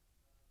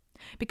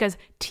 Because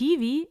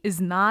TV is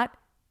not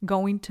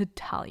going to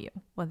tell you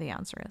what the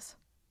answer is.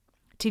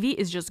 TV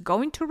is just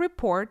going to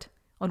report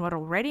on what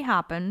already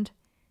happened.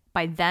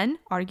 By then,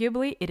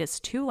 arguably, it is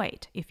too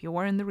late if you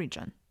are in the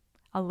region.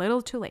 A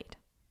little too late.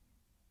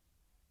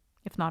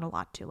 If not a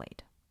lot too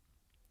late.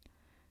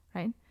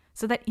 Right?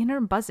 So that inner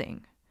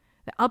buzzing,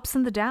 the ups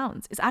and the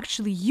downs, is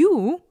actually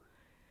you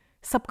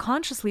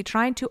subconsciously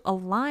trying to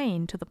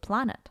align to the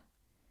planet.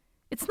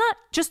 It's not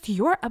just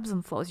your ebbs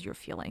and flows you're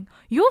feeling.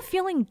 You're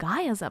feeling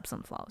Gaia's ebbs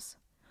and flows.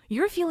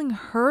 You're feeling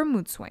her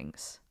mood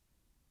swings.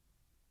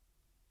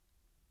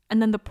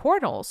 And then the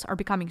portals are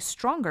becoming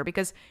stronger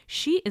because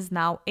she is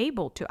now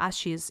able to, as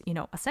she's,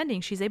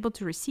 ascending, she's able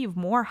to receive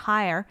more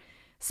higher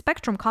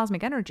spectrum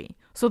cosmic energy.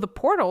 So the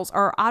portals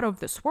are out of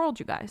this world,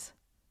 you guys.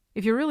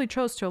 If you really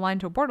chose to align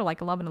to a portal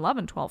like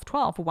 1111,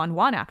 1212,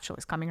 11 actually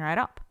is coming right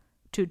up.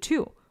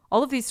 22.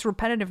 All of these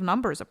repetitive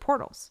numbers are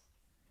portals.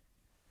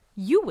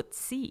 You would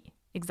see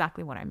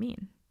exactly what I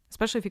mean,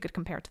 especially if you could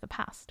compare it to the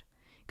past,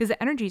 because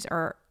the energies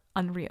are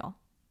unreal.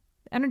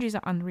 The energies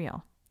are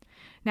unreal.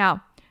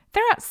 Now,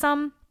 there are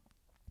some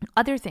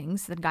other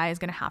things that Gaia is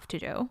going to have to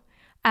do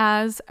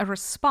as a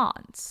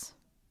response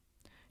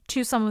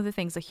to some of the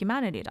things that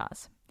humanity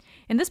does.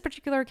 In this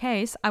particular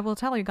case, I will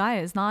tell you,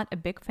 Gaia is not a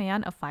big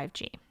fan of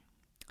 5G.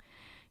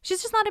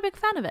 She's just not a big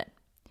fan of it.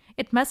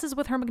 It messes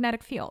with her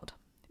magnetic field,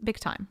 big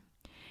time.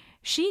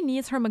 She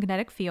needs her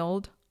magnetic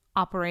field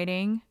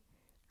operating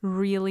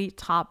really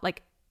top,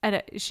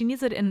 she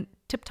needs it in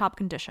tip-top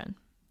condition.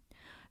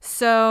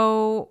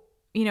 So,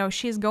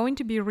 she's going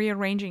to be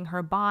rearranging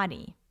her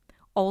body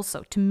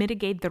also to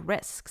mitigate the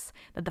risks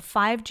that the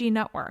 5G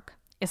network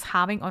is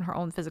having on her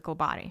own physical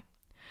body.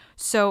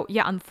 So,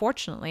 yeah,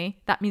 unfortunately,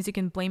 that means you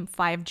can blame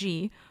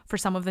 5G for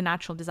some of the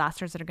natural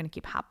disasters that are going to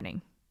keep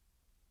happening.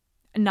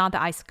 And not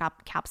the ice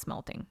caps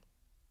melting.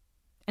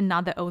 And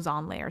not the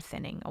ozone layer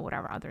thinning or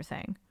whatever other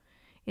thing.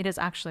 It is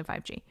actually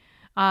 5G.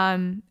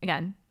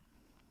 Again,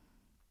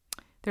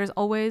 there's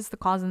always the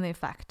cause and the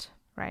effect,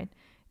 right?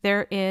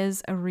 There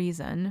is a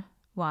reason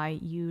why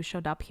you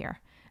showed up here.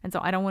 And so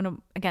I don't want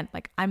to, again,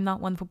 I'm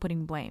not one for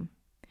putting blame.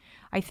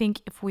 I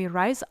think if we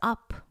rise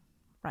up,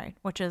 right,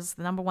 which is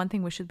the number one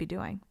thing we should be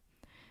doing,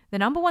 the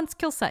number one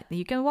skill set that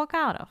you can walk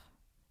out of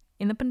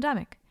in the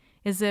pandemic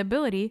is the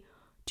ability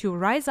to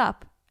rise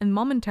up and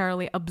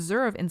momentarily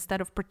observe instead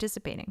of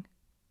participating.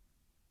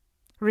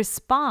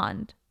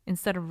 Respond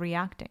instead of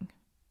reacting,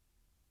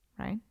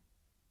 right?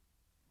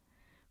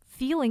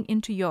 Feeling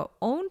into your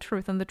own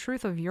truth and the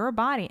truth of your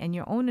body and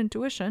your own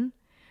intuition,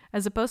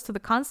 as opposed to the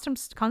constant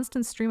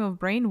stream of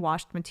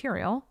brainwashed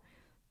material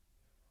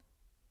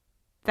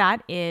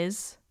that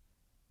is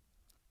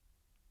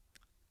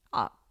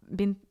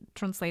being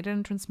translated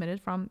and transmitted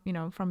from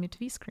your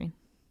TV screen,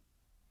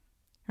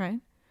 right?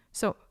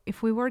 So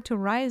if we were to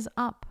rise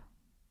up,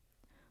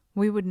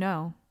 we would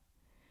know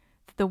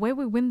that the way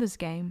we win this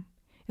game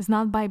is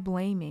not by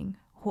blaming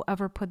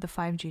whoever put the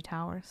 5G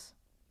towers,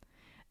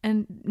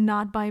 and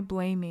not by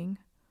blaming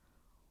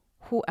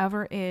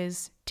whoever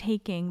is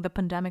taking the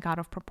pandemic out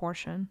of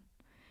proportion,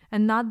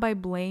 and not by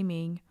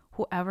blaming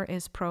whoever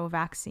is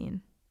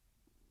pro-vaccine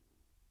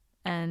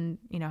and,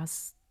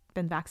 has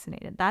been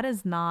vaccinated. That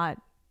is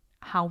not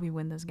how we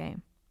win this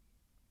game.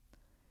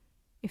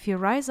 If you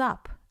rise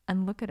up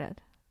and look at it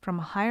from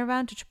a higher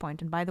vantage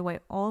point, and by the way,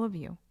 all of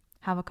you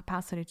have a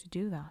capacity to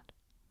do that,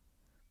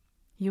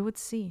 you would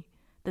see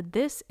that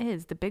this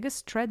is the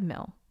biggest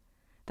treadmill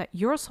that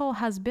your soul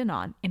has been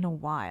on in a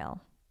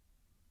while.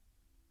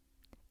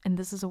 And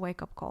this is a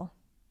wake-up call.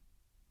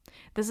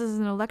 This is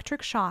an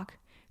electric shock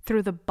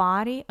through the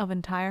body of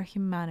entire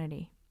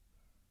humanity.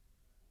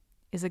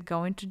 Is it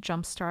going to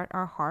jumpstart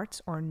our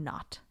hearts or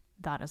not?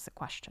 That is the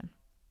question.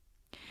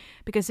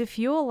 Because if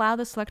you allow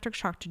this electric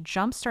shock to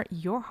jumpstart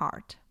your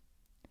heart,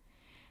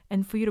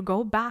 and for you to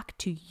go back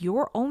to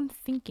your own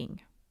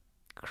thinking,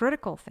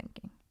 critical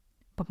thinking,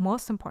 but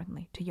most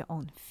importantly, to your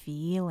own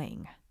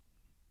feeling,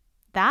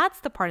 that's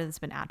the part that's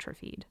been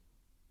atrophied.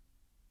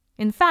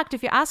 In fact,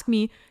 if you ask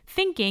me,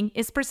 thinking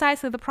is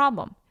precisely the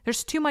problem.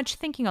 There's too much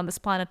thinking on this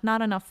planet,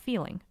 not enough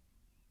feeling.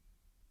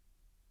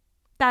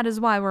 That is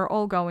why we're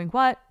all going,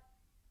 what?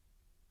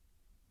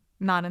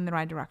 Not in the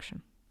right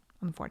direction,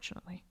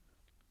 unfortunately.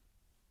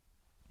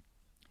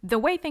 The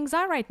way things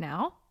are right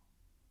now,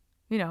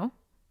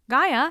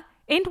 Gaia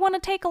ain't want to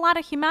take a lot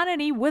of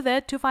humanity with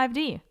it to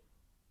 5D.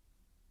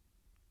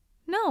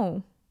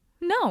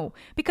 No,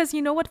 because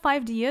you know what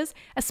 5D is?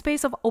 A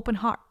space of open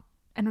heart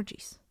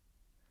energies.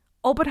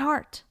 Open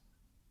heart.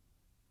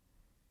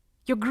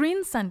 Your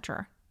green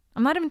center.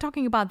 I'm not even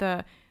talking about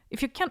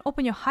if you can't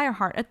open your higher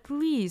heart, at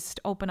least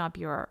open up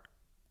your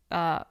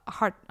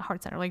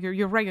heart center, like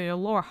your regular, your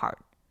lower heart,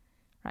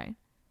 right?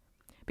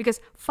 Because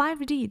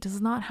 5D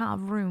does not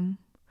have room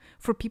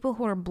for people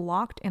who are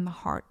blocked in the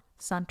heart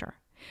center.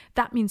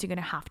 That means you're going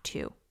to have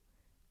to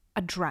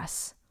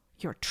address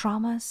your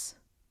traumas,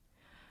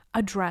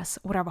 address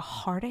whatever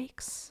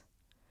heartaches.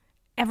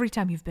 Every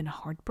time you've been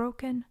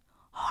heartbroken,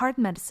 heart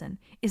medicine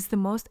is the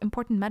most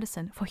important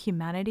medicine for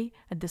humanity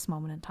at this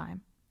moment in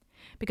time.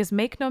 Because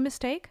make no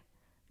mistake,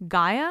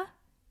 Gaia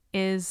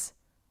is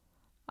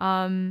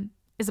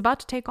about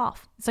to take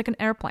off. It's like an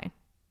airplane.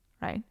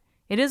 right?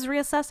 It is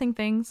reassessing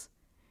things.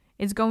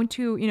 It's going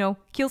to,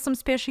 kill some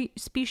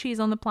species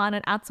on the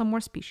planet, add some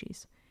more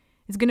species.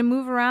 It's going to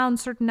move around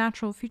certain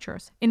natural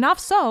features. Enough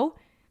so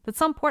that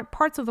some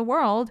parts of the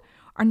world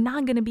are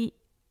not going to be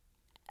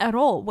at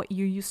all what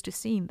you're used to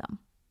seeing them.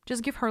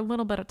 Just give her a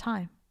little bit of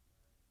time,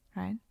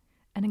 right?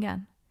 And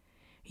again,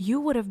 you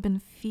would have been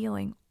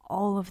feeling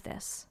all of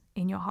this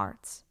in your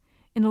hearts,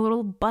 in a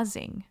little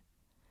buzzing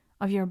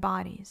of your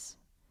bodies,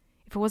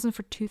 if it wasn't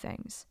for two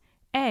things.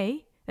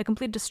 A, the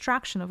complete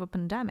distraction of a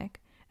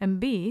pandemic, and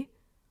B,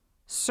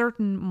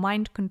 certain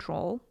mind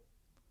control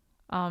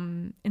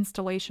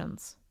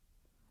installations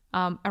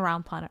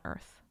around planet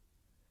Earth.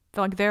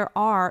 Like there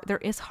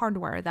is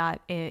hardware that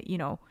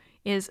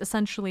is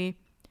essentially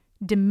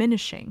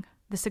diminishing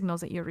the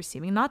signals that you're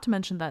receiving. Not to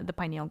mention that the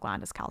pineal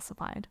gland is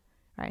calcified,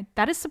 right?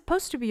 That is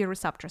supposed to be your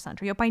receptor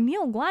center. Your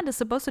pineal gland is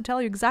supposed to tell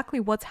you exactly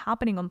what's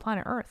happening on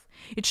planet Earth.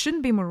 It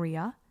shouldn't be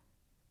Maria,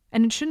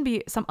 and it shouldn't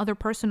be some other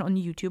person on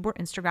YouTube or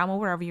Instagram or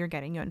wherever you're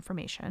getting your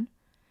information.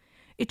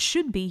 It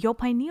should be your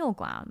pineal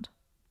gland.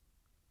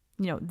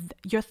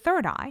 Your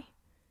third eye.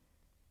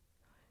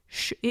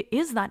 It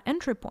is that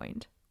entry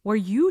point where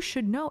you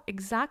should know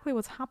exactly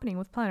what's happening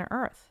with planet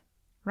Earth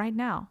right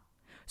now,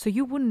 so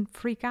you wouldn't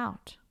freak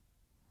out,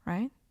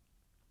 right?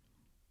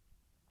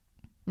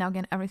 Now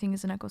again, everything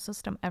is an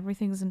ecosystem.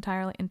 Everything is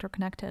entirely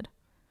interconnected,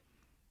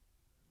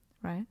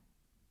 right?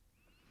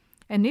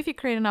 And if you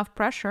create enough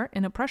pressure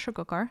in a pressure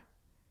cooker,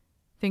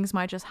 things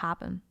might just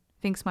happen.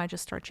 Things might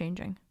just start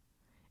changing.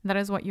 And that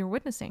is what you're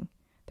witnessing.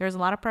 There's a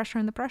lot of pressure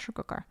in the pressure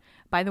cooker.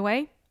 By the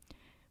way,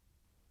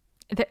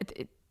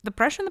 the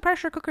pressure in the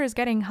pressure cooker is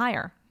getting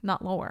higher,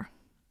 not lower.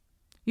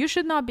 You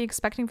should not be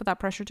expecting for that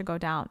pressure to go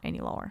down any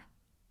lower.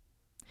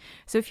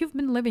 So if you've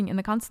been living in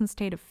the constant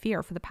state of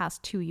fear for the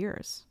past 2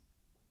 years,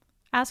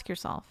 ask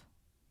yourself,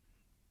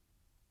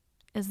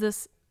 is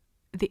this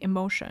the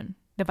emotion,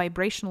 the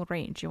vibrational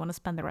range you want to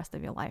spend the rest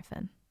of your life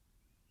in?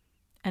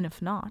 And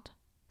if not,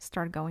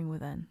 start going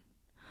within.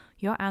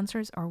 Your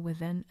answers are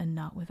within and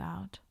not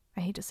without. I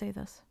hate to say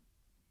this.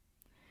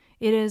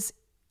 It is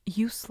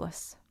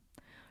useless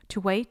to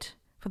wait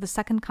for the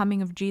second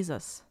coming of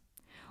Jesus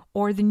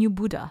or the new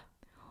Buddha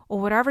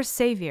or whatever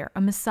savior, a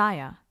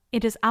Messiah.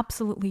 It is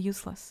absolutely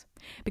useless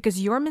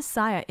because your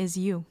Messiah is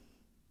you.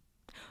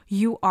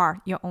 You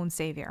are your own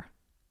savior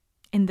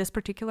in this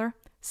particular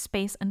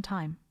space and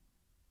time.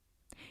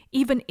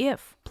 Even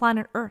if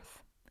planet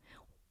Earth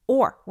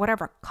or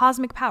whatever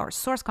cosmic power,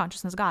 source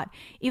consciousness, God,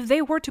 if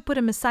they were to put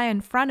a Messiah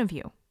in front of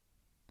you,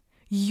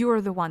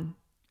 you're the one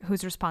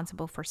who's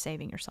responsible for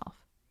saving yourself,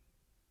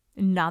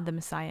 not the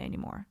Messiah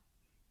anymore.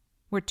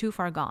 We're too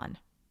far gone.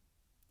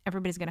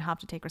 Everybody's going to have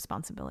to take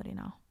responsibility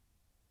now,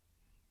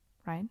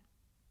 right?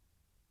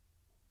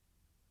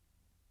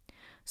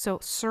 So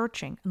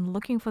searching and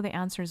looking for the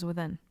answers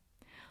within,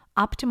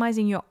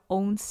 optimizing your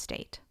own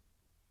state,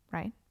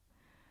 right?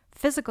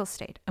 Physical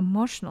state,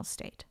 emotional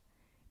state,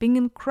 being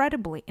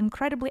incredibly,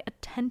 incredibly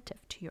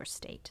attentive to your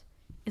state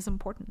is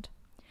important.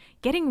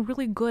 Getting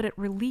really good at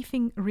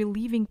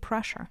relieving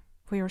pressure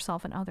for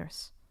yourself and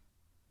others.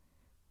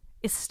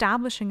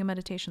 Establishing a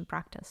meditation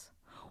practice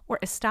or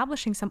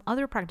establishing some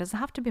other practice. It doesn't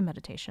have to be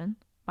meditation,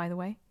 by the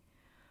way,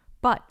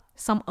 but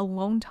some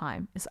alone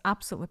time is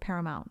absolutely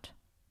paramount.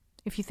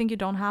 If you think you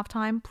don't have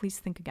time, please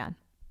think again.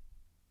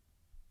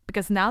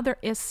 Because now there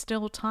is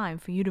still time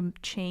for you to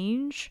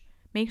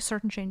make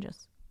certain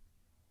changes.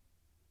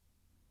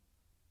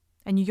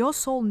 And your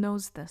soul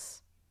knows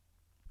this.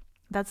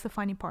 That's the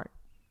funny part.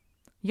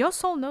 Your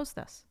soul knows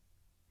this.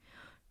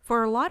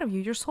 For a lot of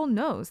you, your soul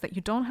knows that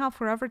you don't have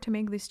forever to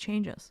make these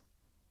changes.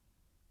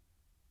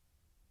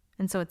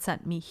 And so it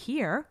sent me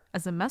here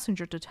as a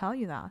messenger to tell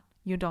you that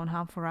you don't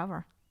have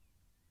forever.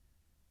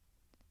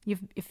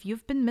 If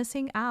you've been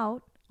missing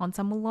out on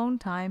some alone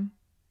time,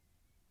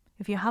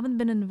 if you haven't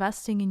been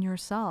investing in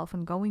yourself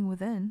and going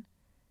within,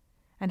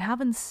 and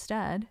have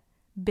instead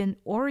been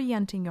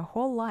orienting your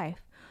whole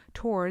life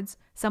towards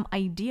some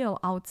ideal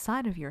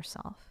outside of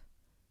yourself,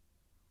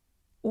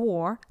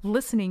 or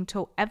listening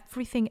to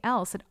everything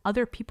else that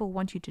other people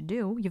want you to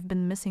do, you've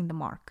been missing the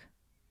mark.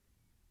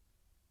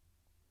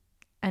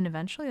 And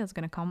eventually that's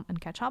going to come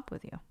and catch up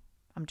with you.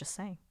 I'm just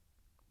saying.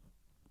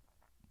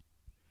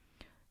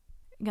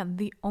 Again,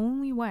 the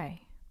only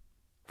way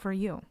for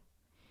you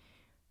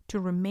to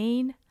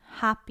remain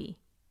happy,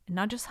 and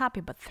not just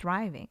happy, but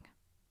thriving,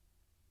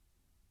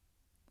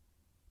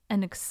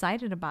 and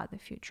excited about the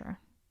future,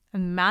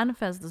 and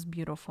manifest this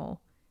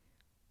beautiful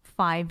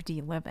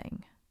 5D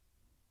living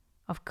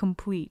of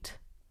complete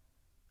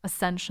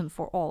ascension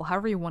for all,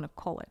 however you want to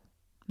call it.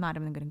 I'm not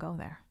even going to go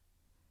there.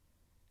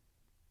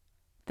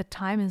 The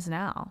time is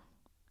now,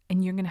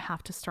 and you're going to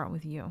have to start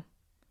with you.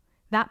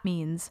 That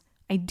means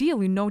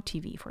ideally no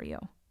TV for you.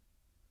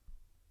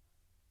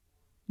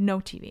 No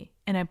TV.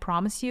 And I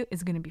promise you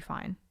it's going to be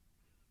fine.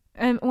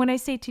 And when I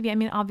say TV, I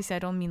mean, obviously I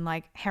don't mean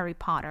like Harry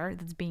Potter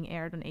that's being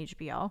aired on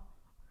HBO.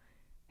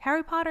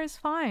 Harry Potter is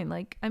fine.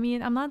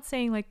 I'm not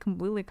saying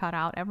completely cut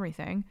out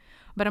everything,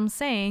 but I'm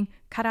saying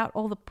cut out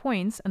all the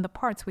points and the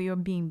parts where you're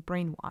being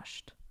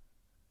brainwashed.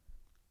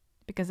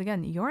 Because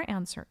again, your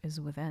answer is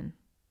within.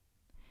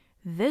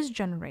 This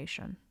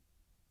generation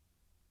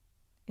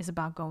is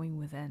about going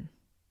within.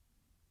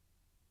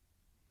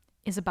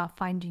 Is about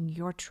finding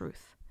your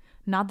truth,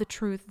 not the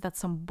truth that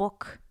some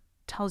book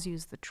tells you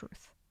is the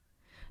truth,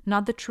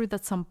 not the truth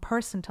that some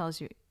person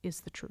tells you is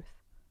the truth.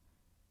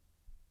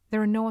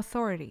 There are no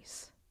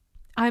authorities.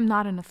 I am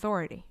not an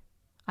authority.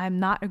 I am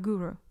not a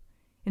guru.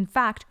 In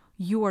fact,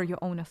 you are your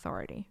own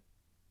authority.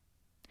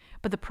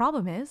 But the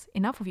problem is,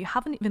 enough of you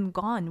haven't even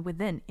gone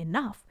within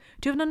enough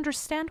to even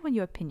understand what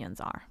your opinions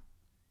are.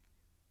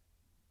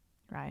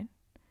 Right?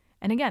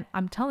 And again,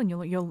 I'm telling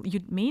you,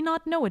 you may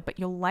not know it, but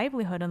your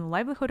livelihood and the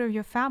livelihood of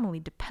your family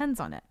depends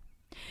on it.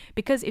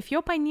 Because if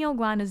your pineal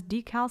gland is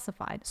it's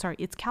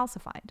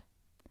calcified,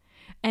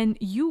 and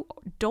you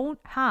don't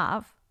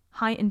have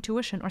high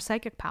intuition or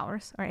psychic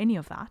powers or any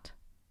of that,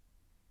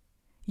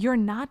 you're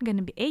not going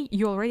to be,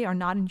 you already are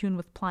not in tune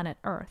with planet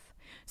Earth.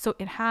 So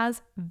it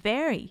has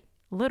very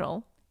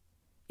little,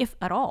 if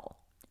at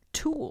all,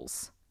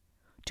 tools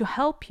to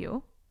help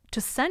you, to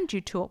send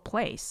you to a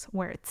place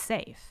where it's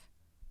safe.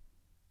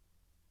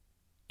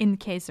 In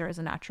case there is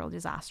a natural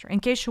disaster, in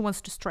case she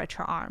wants to stretch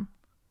her arm,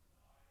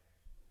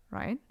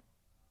 right?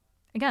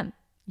 Again,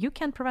 you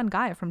can't prevent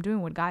Gaia from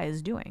doing what Gaia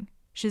is doing.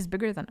 She's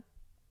bigger than,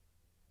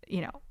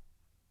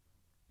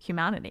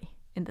 humanity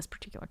in this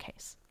particular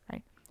case,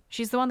 right?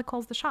 She's the one that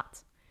calls the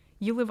shots.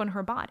 You live on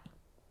her body,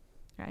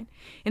 right?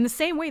 In the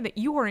same way that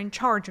you are in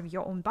charge of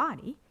your own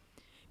body,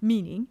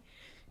 meaning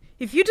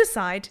if you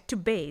decide to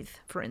bathe,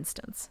 for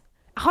instance,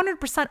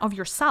 100% of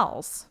your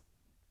cells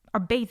are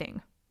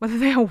bathing, whether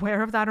they're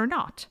aware of that or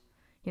not,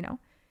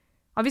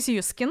 Obviously,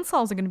 your skin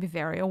cells are going to be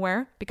very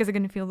aware because they're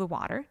going to feel the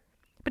water.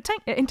 But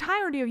the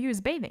entirety of you is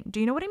bathing. Do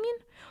you know what I mean?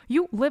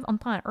 You live on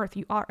planet Earth.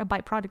 You are a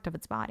byproduct of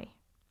its body.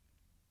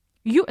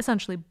 You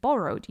essentially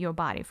borrowed your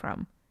body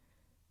from,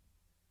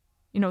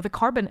 the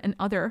carbon and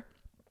other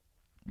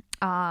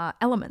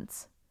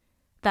elements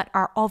that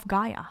are of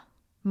Gaia,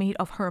 made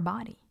of her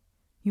body.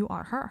 You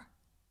are her,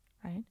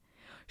 right?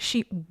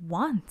 She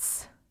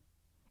wants,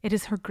 it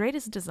is her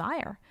greatest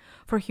desire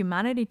for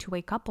humanity to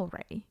wake up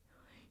already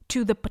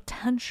to the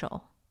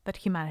potential that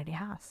humanity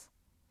has.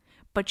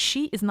 But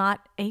she is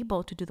not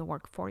able to do the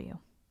work for you.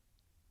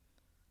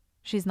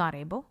 She's not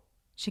able.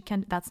 She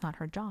can't, that's not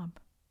her job,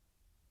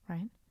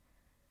 right?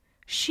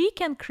 She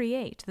can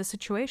create the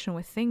situation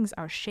where things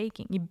are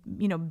shaking,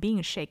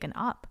 being shaken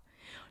up.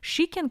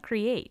 She can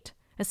create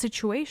a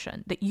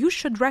situation that you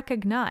should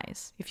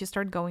recognize if you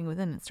start going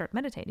within and start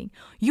meditating.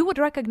 You would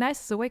recognize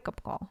as a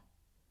wake-up call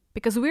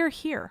because we're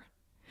here.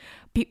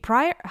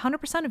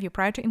 100% of you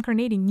prior to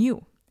incarnating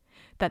knew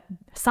that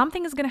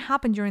something is going to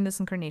happen during this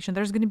incarnation.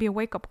 There's going to be a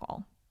wake-up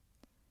call.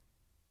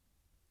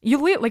 You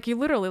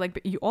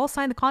all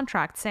signed the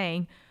contract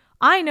saying,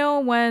 I know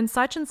when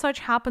such and such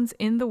happens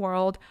in the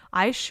world,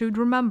 I should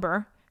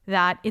remember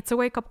that it's a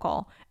wake-up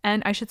call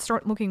and I should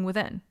start looking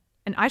within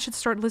and I should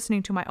start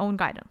listening to my own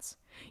guidance.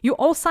 You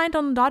all signed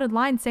on the dotted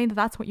line saying that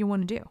that's what you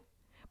want to do.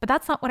 But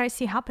that's not what I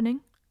see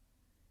happening.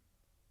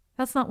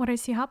 That's not what I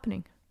see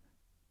happening.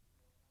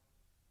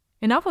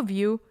 Enough of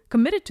you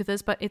committed to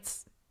this, but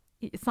it's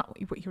not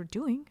what you're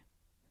doing.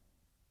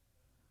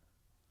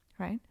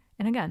 Right?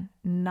 And again,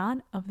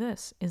 none of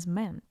this is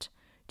meant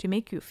to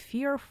make you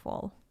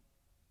fearful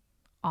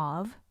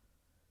of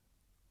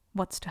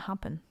what's to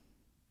happen.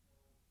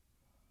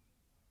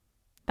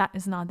 That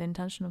is not the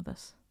intention of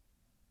this.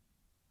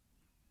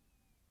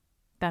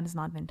 That is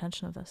not the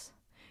intention of this.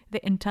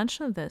 The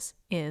intention of this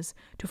is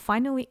to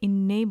finally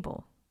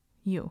enable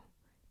you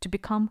to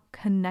become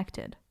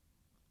connected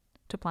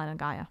to planet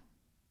Gaia.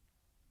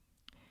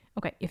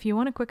 Okay, if you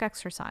want a quick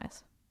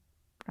exercise,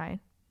 right?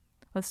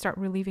 Let's start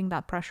relieving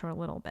that pressure a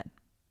little bit.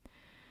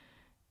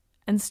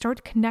 And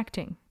start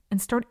connecting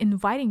and start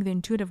inviting the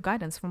intuitive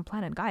guidance from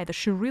planet Gaia that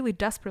she really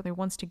desperately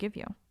wants to give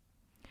you.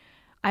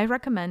 I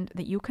recommend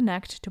that you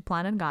connect to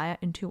planet Gaia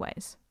in two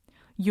ways.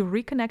 You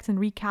reconnect and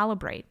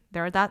recalibrate.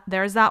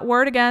 There's that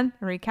word again,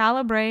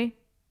 recalibrate,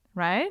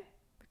 right?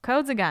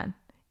 Codes again.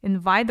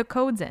 Invite the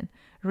codes in.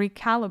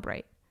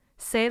 Recalibrate.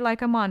 Say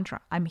like a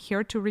mantra, I'm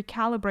here to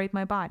recalibrate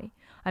my body.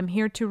 I'm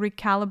here to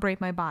recalibrate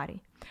my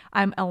body.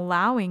 I'm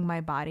allowing my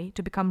body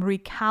to become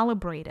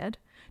recalibrated,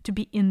 to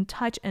be in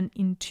touch and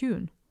in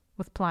tune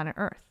with planet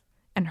Earth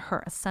and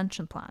her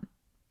ascension plan.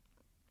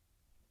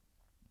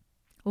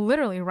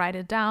 Literally write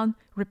it down,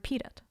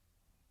 repeat it.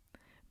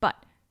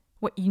 But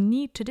what you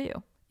need to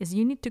do is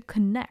you need to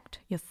connect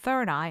your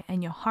third eye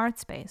and your heart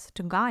space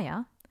to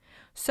Gaia.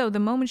 So the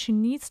moment she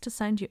needs to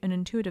send you an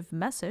intuitive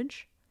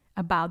message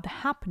about the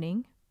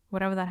happening,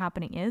 whatever that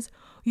happening is,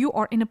 you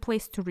are in a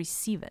place to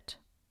receive it.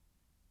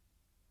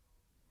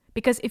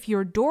 Because if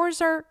your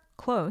doors are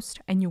closed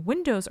and your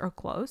windows are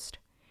closed,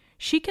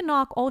 she can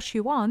knock all she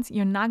wants.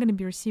 You're not going to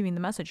be receiving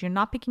the message. You're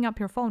not picking up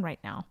your phone right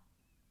now.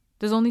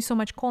 There's only so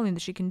much calling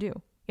that she can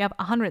do. You have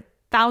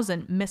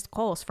 100,000 missed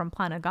calls from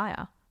planet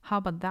Gaia. How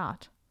about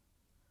that?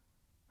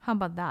 How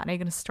about that? Are you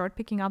going to start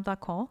picking up that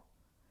call?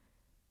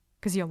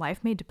 Because your life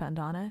may depend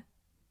on it.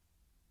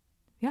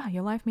 Yeah,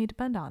 your life may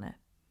depend on it.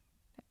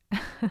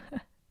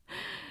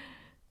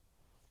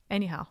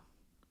 Anyhow,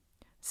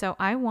 so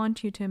I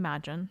want you to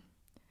imagine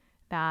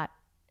that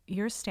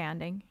you're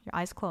standing, your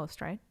eyes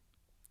closed, right?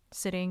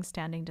 Sitting,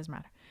 standing, doesn't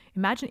matter.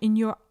 Imagine in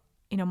your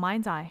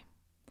mind's eye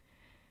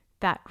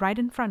that right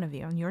in front of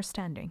you, and you're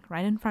standing,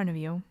 right in front of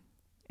you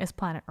is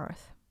planet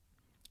Earth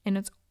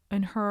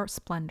in her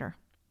splendor,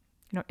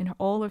 in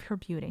all of her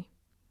beauty.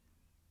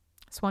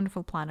 This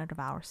wonderful planet of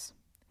ours.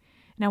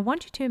 And I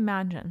want you to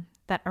imagine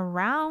that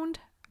around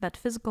that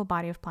physical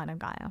body of planet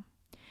Gaia,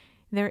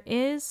 there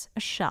is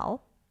a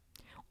shell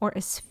or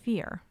a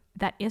sphere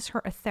that is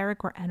her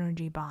etheric or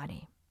energy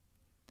body.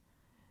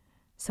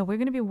 So we're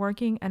going to be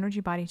working energy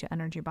body to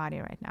energy body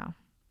right now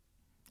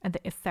at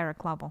the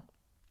etheric level.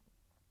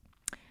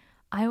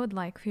 I would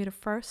like for you to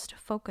first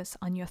focus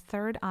on your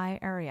third eye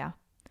area,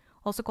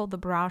 also called the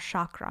brow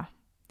chakra,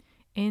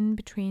 in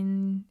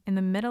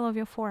the middle of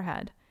your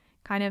forehead,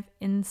 kind of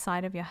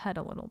inside of your head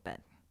a little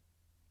bit.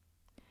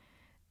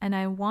 And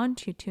I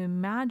want you to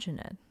imagine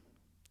it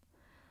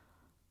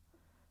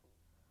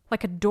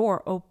like a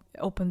door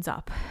opens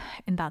up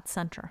in that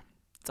center.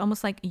 It's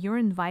almost like you're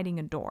inviting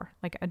a door,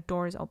 like a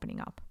door is opening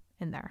up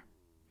in there.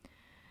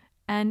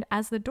 And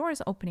as the door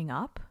is opening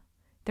up,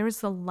 there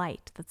is a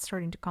light that's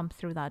starting to come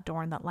through that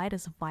door, and that light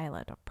is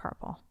violet or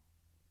purple.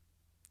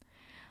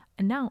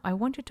 And now I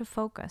want you to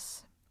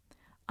focus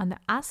on the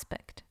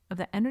aspect of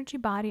the energy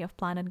body of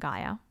planet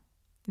Gaia,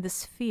 the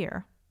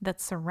sphere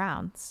that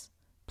surrounds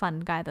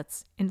planet Gaia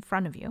that's in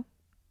front of you.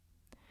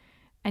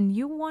 And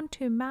you want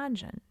to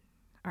imagine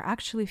or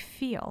actually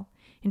feel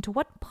into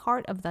what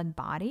part of that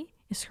body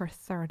is her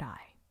third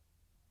eye.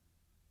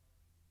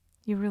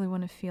 You really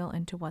want to feel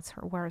into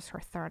where is her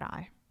third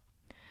eye.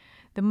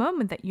 The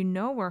moment that you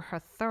know where her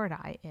third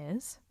eye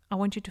is, I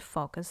want you to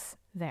focus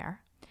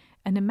there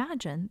and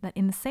imagine that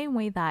in the same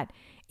way that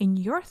in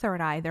your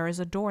third eye there is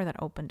a door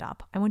that opened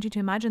up, I want you to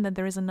imagine that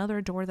there is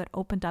another door that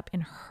opened up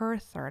in her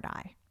third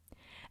eye.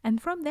 And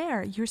from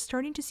there, you're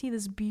starting to see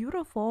this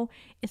beautiful,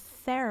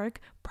 etheric,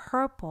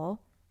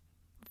 purple,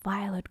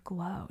 violet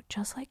glow,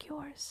 just like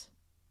yours.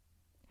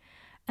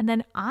 And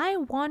then I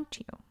want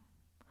you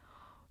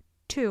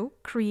to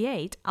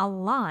create a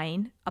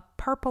line, a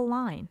purple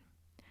line,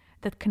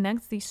 that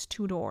connects these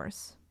two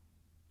doors.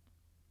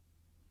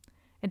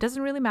 It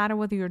doesn't really matter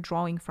whether you're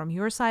drawing from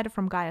your side or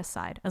from Gaia's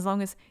side, as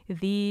long as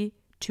the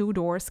two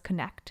doors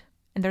connect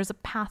and there's a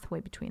pathway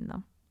between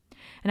them.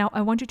 And now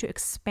I want you to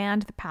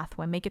expand the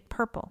pathway, make it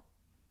purple,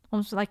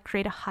 almost like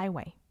create a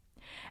highway.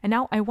 And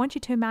now I want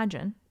you to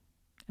imagine,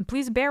 and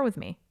please bear with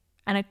me,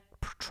 and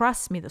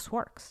trust me, this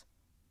works,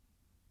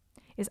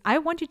 is I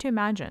want you to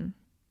imagine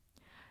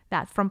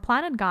that from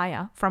planet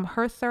Gaia, from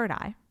her third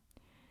eye,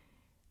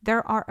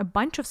 there are a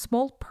bunch of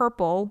small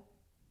purple,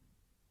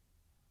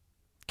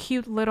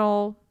 cute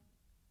little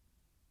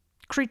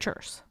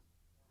creatures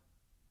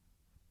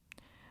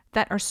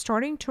that are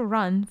starting to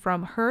run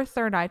from her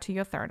third eye to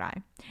your third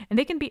eye. And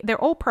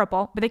they're all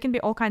purple, but they can be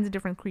all kinds of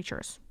different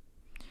creatures.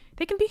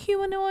 They can be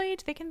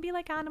humanoid, they can be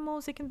like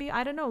animals, they can be,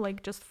 I don't know,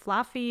 like just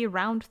fluffy,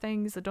 round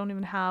things that don't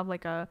even have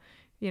like a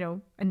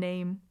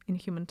name in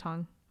human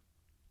tongue.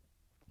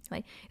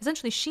 Like,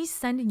 essentially, she's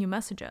sending you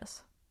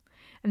messages.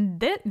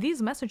 And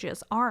these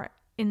messages are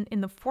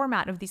in the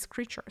format of these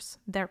creatures.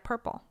 They're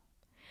purple.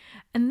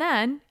 And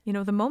then,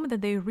 the moment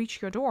that they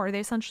reach your door, they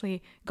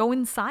essentially go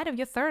inside of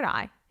your third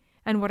eye.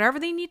 And whatever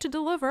they need to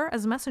deliver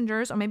as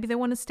messengers, or maybe they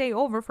want to stay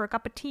over for a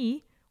cup of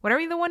tea,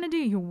 whatever they want to do,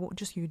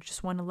 you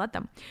just want to let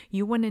them.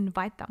 You want to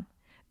invite them.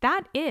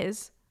 That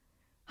is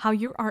how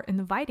you are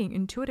inviting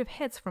intuitive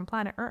hits from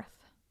planet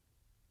Earth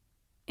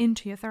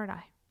into your third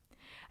eye.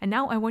 And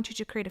now I want you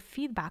to create a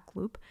feedback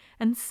loop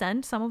and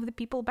send some of the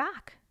people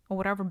back, or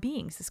whatever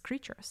beings, these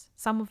creatures,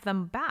 some of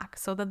them back,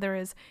 so that there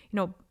is,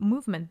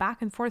 movement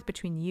back and forth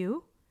between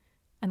you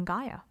and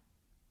Gaia.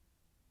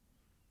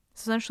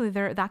 So essentially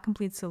that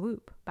completes the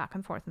loop, back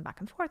and forth and back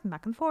and forth and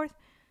back and forth.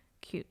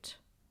 Cute.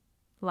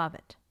 Love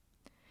it.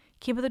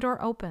 Keep the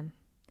door open.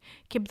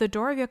 Keep the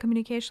door of your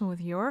communication with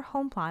your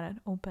home planet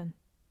open.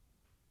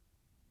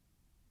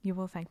 You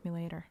will thank me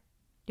later.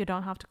 You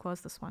don't have to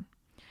close this one.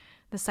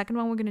 The second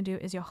one we're going to do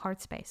is your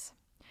heart space.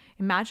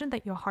 Imagine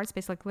that your heart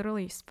space, like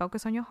literally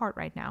focus on your heart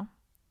right now.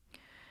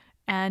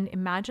 And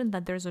imagine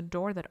that there's a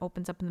door that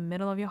opens up in the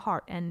middle of your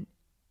heart. And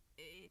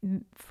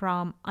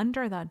from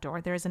under that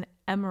door, there's an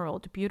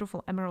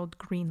beautiful emerald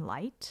green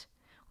light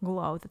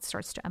glow that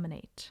starts to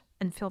emanate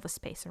and fill the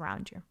space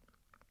around you.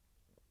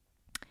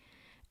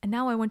 And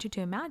now I want you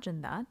to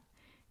imagine that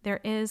there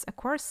is a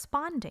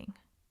corresponding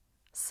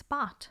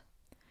spot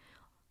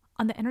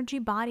on the energy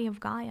body of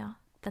Gaia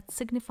that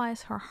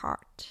signifies her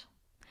heart.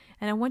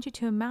 And I want you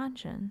to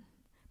imagine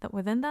that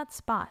within that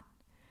spot,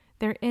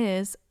 there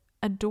is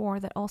a door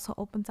that also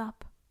opens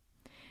up.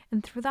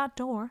 And through that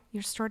door,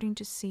 you're starting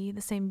to see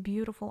the same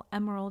beautiful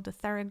emerald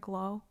etheric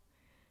glow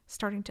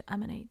starting to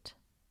emanate.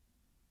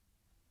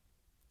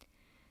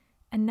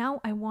 And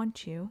now I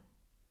want you,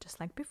 just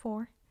like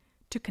before,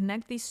 to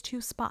connect these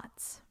two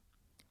spots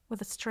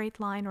with a straight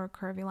line or a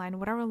curvy line,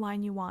 whatever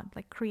line you want.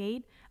 Like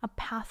create a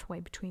pathway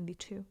between the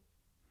two.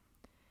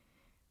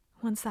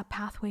 Once that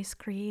pathway is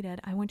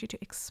created, I want you to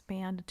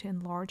expand it, to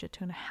enlarge it,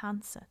 to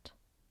enhance it.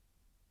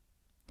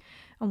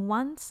 And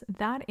once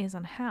that is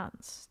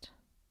enhanced,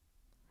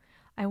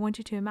 I want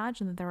you to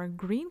imagine that there are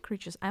green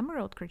creatures,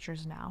 emerald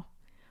creatures now,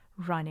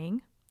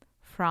 running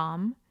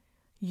from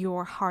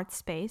your heart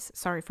space,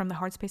 from the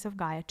heart space of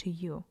Gaia to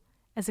you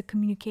as a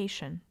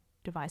communication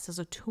device, as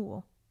a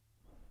tool.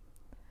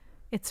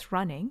 It's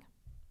running,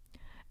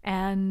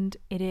 and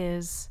it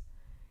is,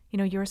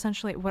 you're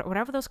essentially,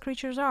 whatever those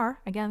creatures are,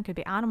 again, could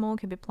be animal,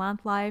 could be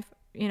plant life,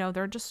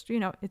 they're just,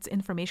 it's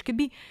information. Could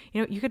be,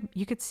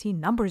 you could see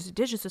numbers,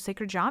 digits, or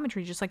sacred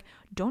geometry, just like,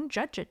 don't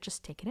judge it,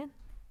 just take it in.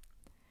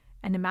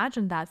 And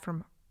imagine that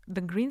from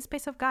the green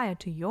space of Gaia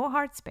to your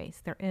heart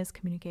space, there is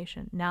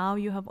communication. Now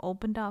you have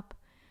opened up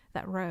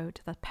that road,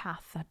 that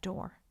path, that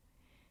door.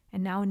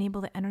 And now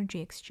enable the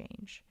energy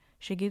exchange.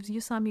 She gives you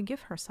some, you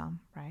give her some,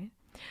 right?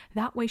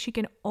 That way she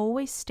can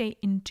always stay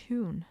in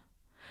tune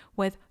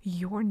with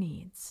your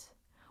needs,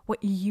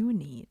 what you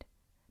need.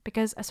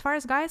 Because as far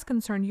as Gaia is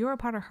concerned, you're a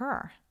part of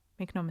her.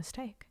 Make no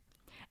mistake.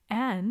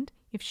 And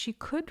if she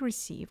could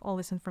receive all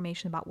this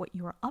information about what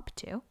you are up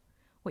to,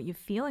 what your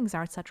feelings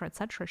are,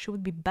 etc., she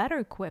would be better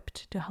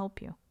equipped to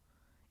help you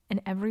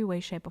in every way,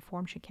 shape, or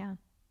form she can.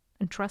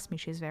 And trust me,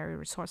 she's very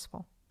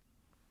resourceful.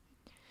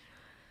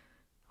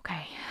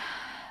 Okay,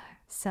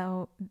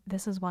 so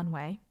this is one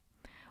way.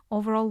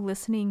 Overall,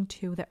 listening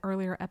to the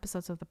earlier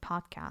episodes of the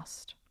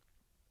podcast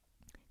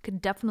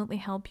could definitely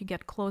help you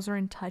get closer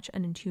in touch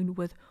and in tune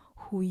with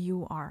who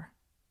you are.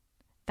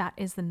 That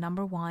is the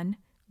number one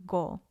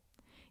goal.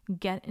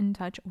 Get in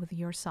touch with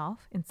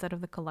yourself instead of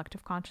the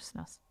collective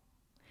consciousness.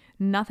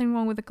 Nothing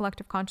wrong with the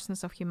collective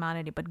consciousness of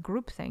humanity, but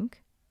groupthink,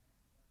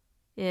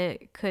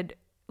 it could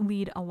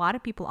lead a lot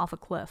of people off a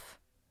cliff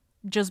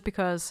just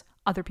because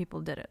other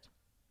people did it,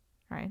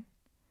 right?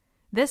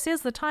 This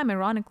is the time,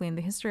 ironically, in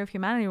the history of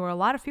humanity where a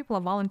lot of people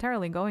are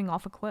voluntarily going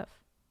off a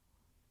cliff.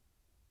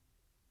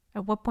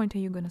 At what point are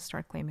you going to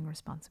start claiming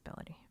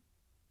responsibility?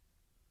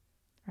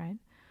 Right?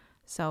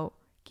 So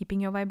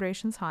keeping your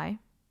vibrations high,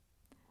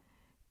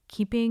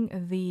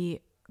 keeping the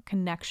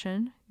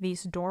connection,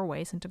 these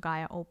doorways into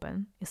Gaia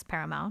open is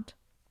paramount.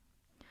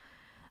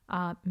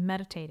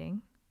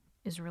 Meditating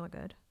is really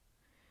good.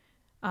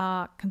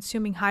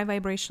 Consuming high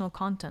vibrational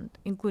content,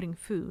 including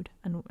food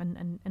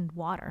and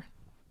water.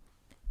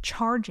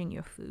 Charging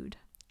your food,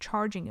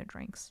 charging your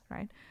drinks,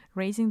 right?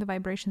 Raising the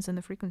vibrations and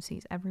the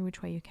frequencies every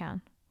which way you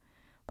can,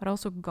 but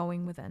also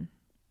going within.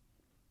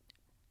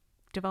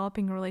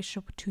 Developing a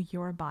relationship to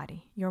your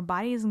body. Your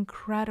body is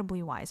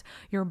incredibly wise.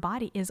 Your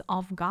body is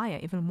of Gaia,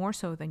 even more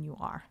so than you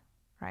are,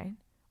 right?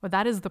 Or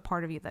that is the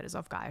part of you that is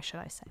of Gaia,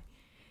 should I say.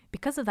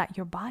 Because of that,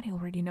 your body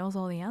already knows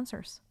all the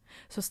answers.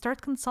 So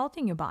start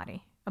consulting your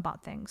body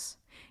about things.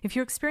 If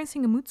you're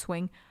experiencing a mood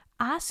swing,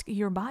 ask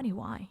your body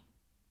why,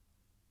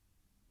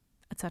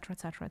 etc.,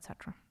 etc.,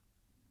 etc.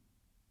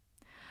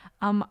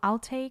 I'll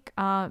take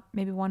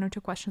maybe one or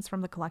two questions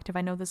from the collective.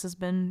 I know this has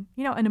been,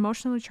 an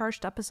emotionally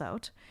charged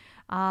episode.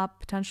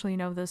 Potentially,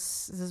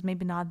 this has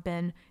maybe not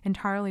been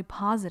entirely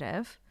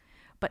positive.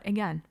 But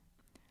again,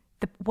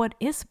 what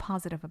is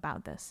positive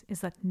about this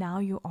is that now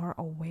you are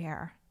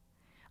aware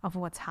of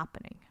what's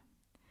happening.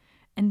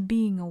 And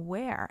being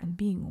aware and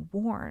being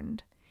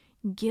warned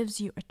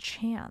gives you a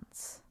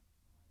chance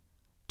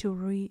to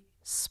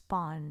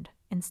respond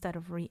instead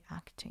of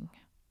reacting.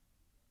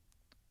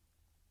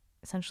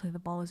 Essentially, the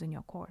ball is in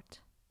your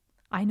court.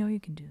 I know you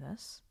can do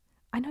this.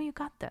 I know you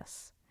got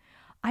this.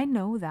 I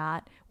know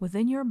that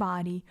within your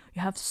body,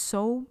 you have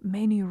so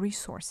many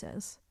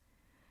resources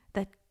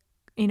that,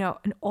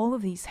 and all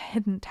of these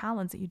hidden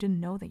talents that you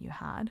didn't know that you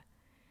had,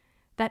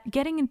 that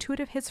getting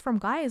intuitive hits from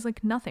Gaia is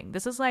like nothing.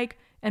 This is like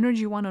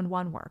energy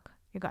one-on-one work.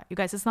 You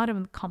guys, it's not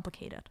even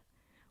complicated.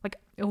 Like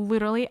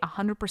literally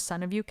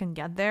 100% of you can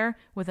get there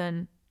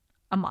within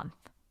a month.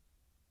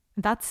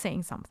 That's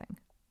saying something.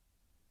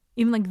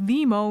 Even like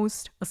the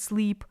most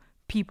asleep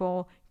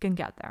people can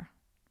get there.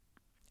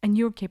 And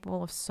you're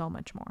capable of so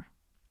much more.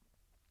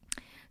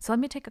 So let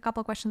me take a couple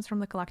of questions from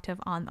the collective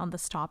on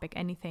this topic.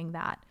 Anything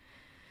that,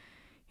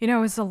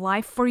 is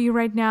alive for you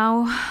right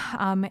now.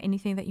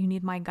 Anything that you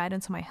need my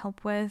guidance or my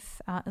help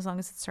with. As long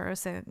as it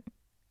serves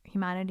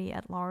humanity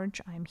at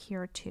large, I'm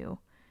here to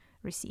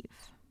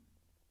receive.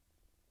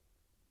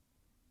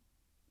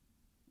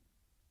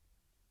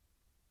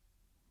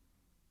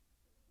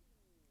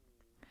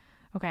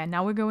 Okay,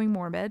 now we're going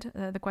morbid.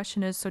 The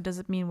question is, so does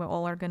it mean we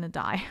all are going to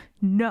die?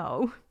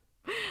 No,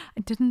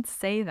 I didn't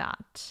say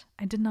that.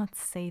 I did not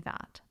say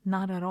that.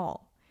 Not at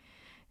all.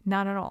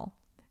 Not at all.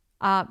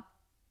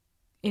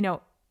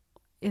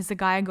 Is the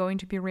Gaia going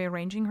to be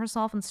rearranging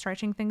herself and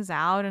stretching things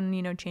out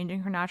and, changing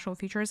her natural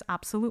features?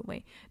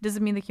 Absolutely. Does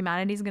it mean that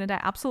humanity is going to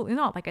die? Absolutely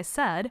not. Like I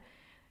said,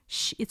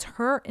 it's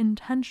her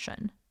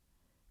intention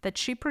that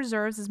she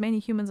preserves as many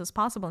humans as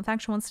possible. In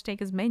fact, she wants to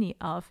take as many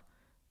of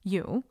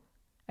you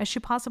as she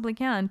possibly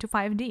can to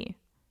 5D.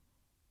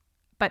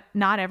 But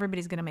not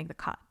everybody's going to make the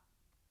cut.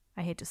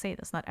 I hate to say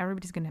this, not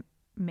everybody's going to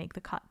make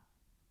the cut.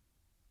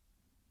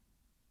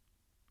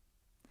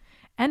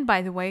 And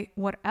by the way,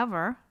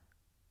 whatever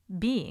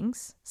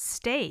beings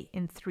stay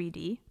in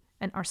 3D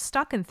and are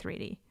stuck in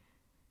 3D.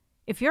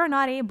 If you're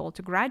not able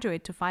to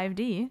graduate to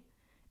 5D,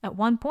 at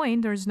one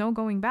point, there's no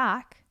going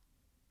back.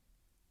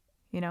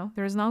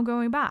 There's no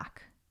going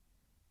back.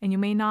 And you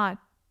may not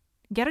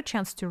get a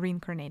chance to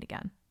reincarnate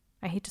again.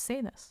 I hate to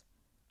say this,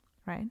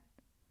 right?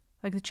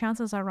 Like, the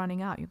chances are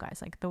running out, you guys.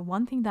 Like, the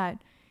one thing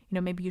that,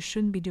 maybe you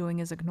shouldn't be doing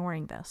is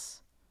ignoring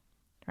this,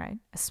 right?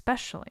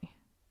 Especially.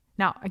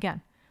 Now,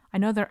 again, I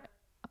know there are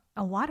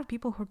a lot of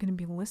people who are going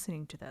to be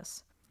listening to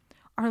this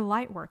are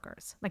light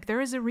workers. Like,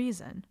 there is a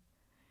reason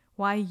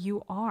why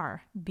you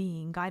are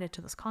being guided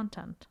to this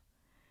content.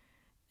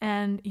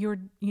 And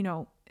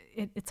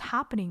it's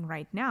happening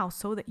right now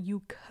so that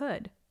you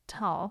could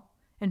tell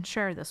and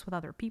share this with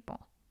other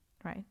people,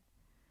 right?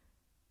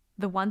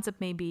 The ones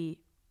that maybe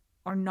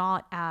are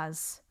not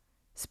as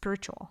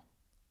spiritual,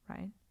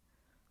 right?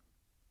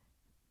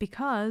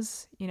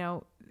 Because,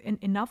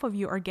 enough of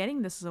you are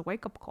getting this as a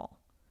wake-up call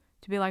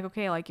to be like,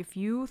 okay, like, if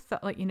you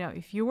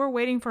if you were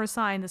waiting for a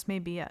sign, this may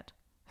be it.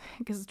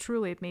 Because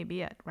truly it may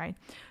be it, right?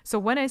 So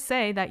when I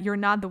say that you're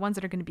not the ones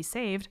that are going to be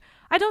saved,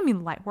 I don't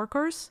mean light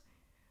workers.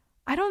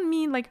 I don't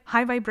mean like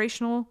high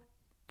vibrational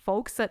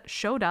folks that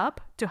showed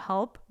up to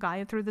help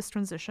Gaia through this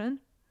transition.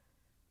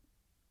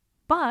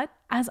 But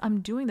as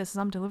I'm doing this, as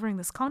I'm delivering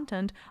this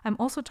content, I'm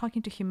also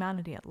talking to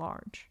humanity at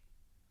large,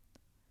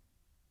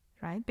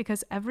 right?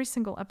 Because every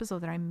single episode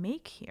that I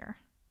make here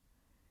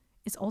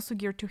is also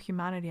geared to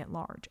humanity at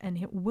large, and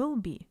it will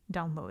be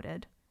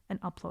downloaded and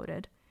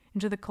uploaded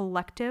into the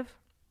collective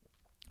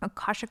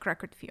Akashic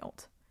record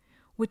field,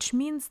 which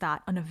means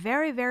that on a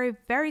very, very,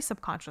 very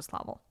subconscious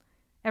level,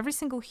 every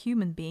single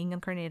human being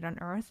incarnated on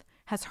Earth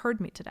has heard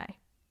me today.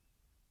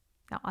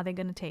 Now, are they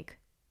going to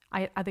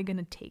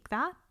take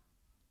that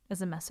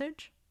as a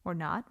message or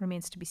not?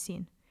 Remains to be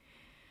seen.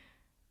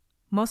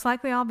 Most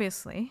likely,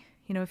 obviously,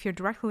 if you're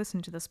directly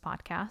listening to this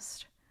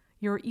podcast,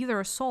 you're either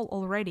a soul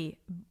already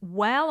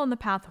well on the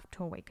path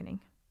to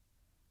awakening,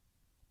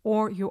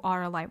 or you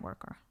are a light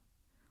worker,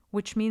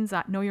 which means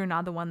that no, you're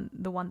not the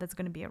one that's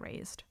going to be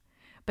erased.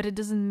 But it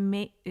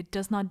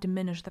does not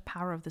diminish the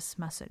power of this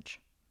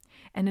message.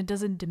 And it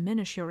doesn't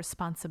diminish your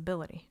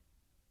responsibility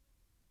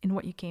in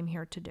what you came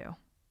here to do,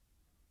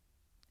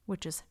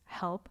 which is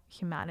help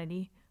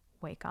humanity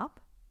wake up,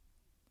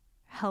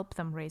 help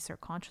them raise their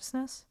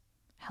consciousness,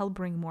 help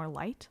bring more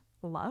light,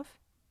 love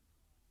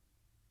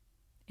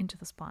into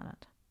this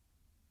planet.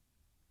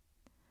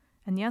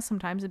 And yes,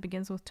 sometimes it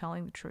begins with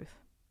telling the truth.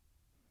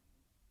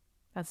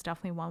 That's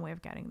definitely one way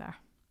of getting there.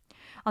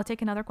 I'll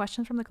take another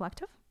question from the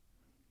collective.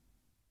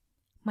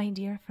 My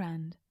dear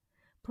friend,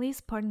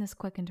 please pardon this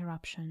quick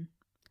interruption.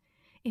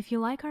 If you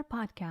like our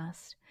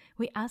podcast,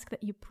 we ask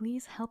that you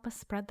please help us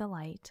spread the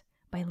light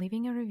by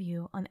leaving a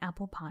review on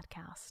Apple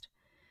Podcast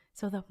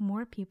so that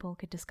more people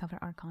could discover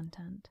our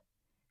content.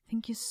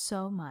 Thank you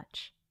so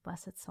much,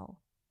 blessed soul.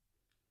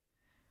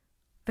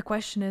 The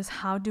question is,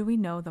 how do we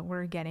know that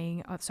we're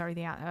getting,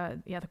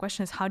 the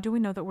question is, how do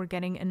we know that we're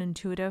getting an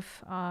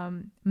intuitive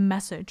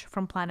message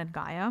from planet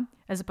Gaia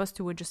as opposed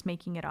to we're just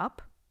making it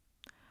up,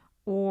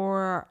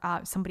 or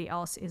somebody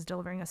else is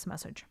delivering us a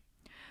message?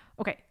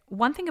 Okay,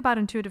 one thing about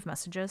intuitive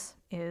messages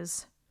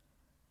is,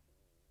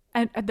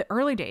 and at the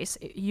early days,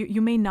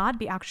 you may not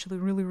be actually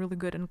really, really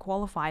good and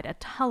qualified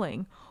at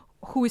telling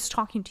who is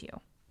talking to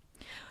you.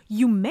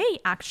 You may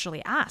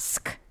actually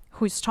ask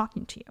who is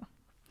talking to you.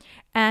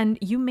 And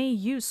you may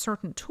use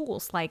certain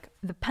tools like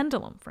the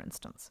pendulum, for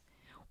instance,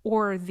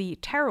 or the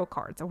tarot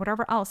cards, or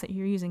whatever else that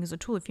you're using as a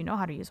tool, if you know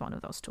how to use one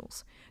of those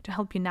tools, to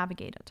help you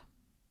navigate it.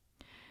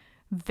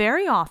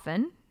 Very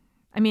often,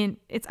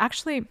 it's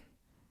actually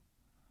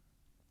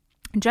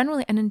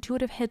generally an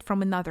intuitive hit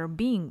from another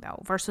being,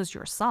 though, versus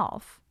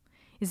yourself,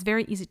 is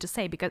very easy to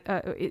say, because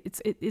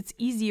it's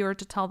easier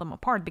to tell them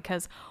apart,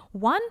 because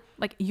one,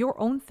 like your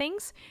own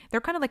things,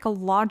 they're kind of like a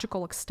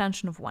logical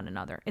extension of one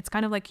another. It's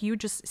kind of like you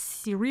just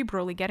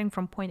cerebrally getting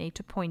from point A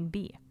to point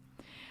B.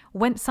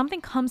 When something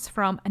comes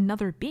from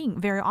another being,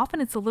 very often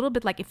it's a little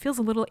bit like, it feels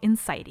a little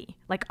insighty,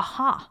 like,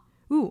 aha,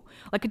 ooh,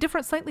 like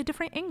a slightly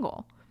different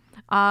angle,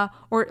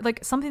 or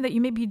like something that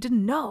you maybe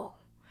didn't know.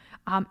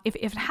 If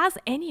it has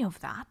any of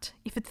that,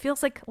 if it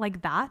feels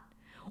like that,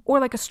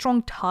 or like a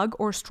strong tug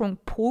or a strong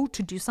pull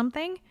to do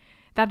something,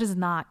 that is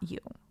not you.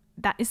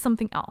 That is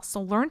something else. So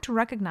learn to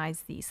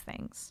recognize these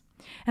things.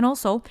 And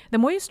also, the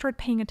more you start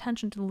paying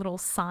attention to the little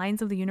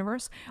signs of the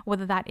universe,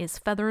 whether that is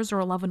feathers or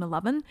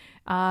 1111,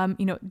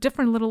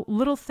 different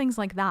little things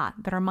like that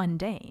are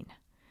mundane,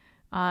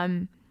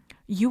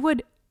 you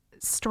would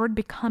start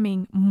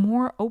becoming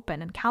more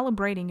open and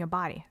calibrating your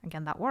body.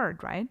 Again, that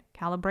word, right?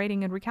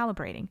 Calibrating and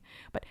recalibrating.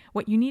 But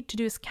what you need to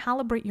do is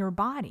calibrate your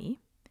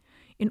body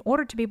in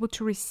order to be able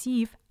to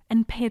receive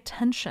and pay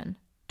attention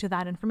to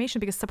that information,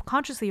 because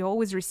subconsciously you're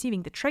always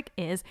receiving. The trick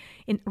is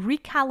in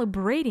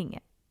recalibrating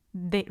it,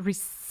 the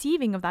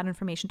receiving of that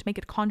information, to make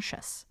it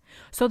conscious,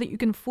 so that you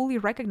can fully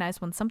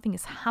recognize when something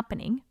is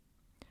happening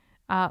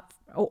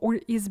or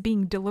is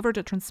being delivered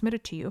or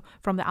transmitted to you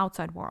from the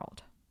outside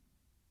world,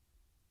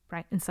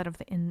 right? Instead of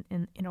the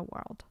inner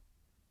world.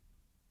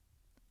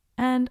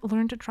 And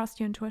learn to trust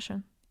your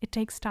intuition. It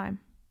takes time.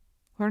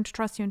 Learn to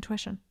trust your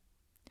intuition.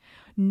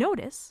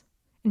 Notice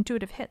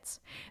intuitive hits.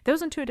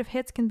 Those intuitive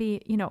hits can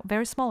be,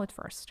 very small at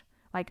first.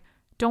 Like,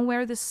 don't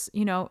wear this,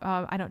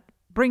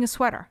 bring a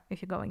sweater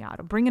if you're going out,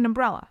 or bring an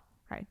umbrella,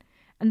 right?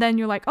 And then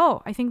you're like,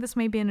 oh, I think this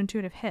may be an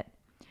intuitive hit.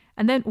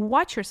 And then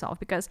watch yourself,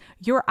 because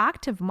your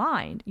active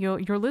mind,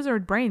 your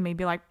lizard brain may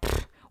be like,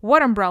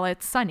 what umbrella?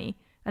 It's sunny.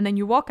 And then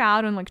you walk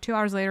out and like 2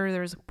 hours later,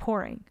 there's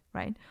pouring,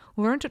 right?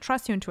 Learn to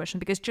trust your intuition,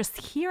 because just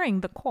hearing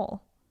the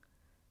call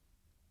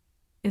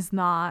is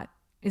not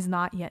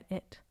yet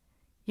it.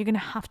 You're going to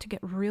have to get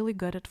really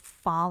good at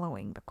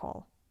following the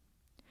call.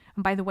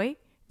 And by the way,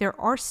 there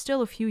are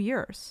still a few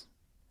years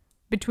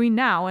between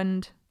now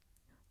and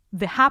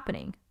the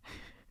happening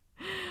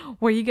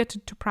where you get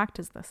to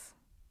practice this.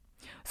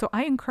 So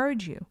I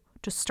encourage you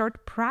to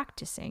start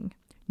practicing,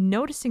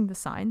 noticing the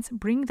signs,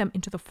 bringing them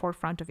into the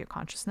forefront of your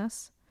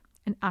consciousness,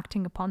 and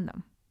acting upon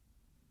them.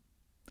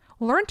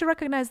 Learn to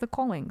recognize the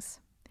callings,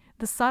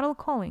 the subtle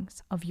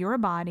callings of your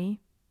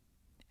body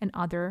and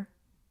other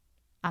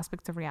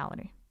aspects of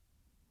reality.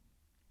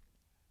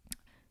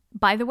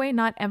 By the way,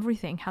 not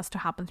everything has to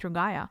happen through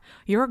Gaia.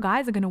 Your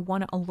guides are going to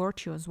want to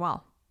alert you as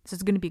well. So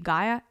it's going to be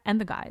Gaia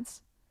and the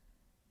guides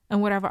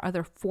and whatever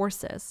other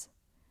forces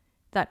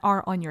that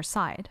are on your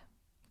side.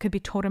 Could be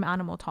totem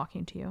animal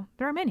talking to you.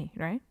 There are many,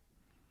 right?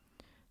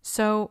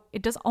 So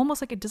it does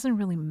almost like it doesn't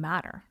really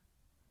matter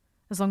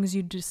as long as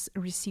you just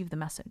receive the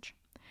message.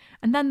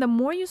 And then the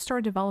more you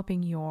start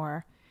developing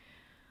your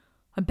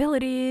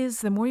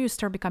abilities, the more you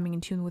start becoming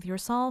in tune with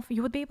yourself,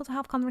 you would be able to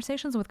have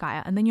conversations with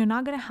Gaia. And then you're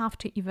not going to have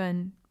to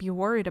even be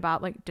worried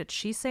about, like, did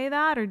she say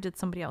that or did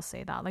somebody else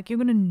say that? Like, you're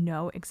going to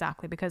know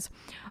exactly, because,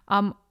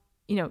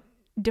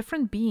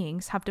 different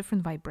beings have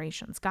different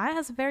vibrations. Gaia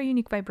has a very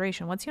unique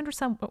vibration. Once you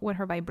understand what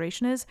her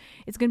vibration is,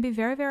 it's going to be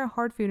very, very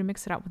hard for you to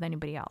mix it up with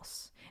anybody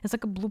else. It's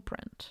like a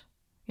blueprint,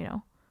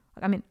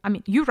 I mean,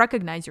 you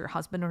recognize your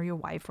husband or your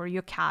wife or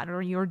your cat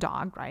or your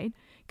dog, right?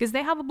 Because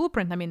they have a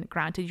blueprint. I mean,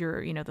 granted,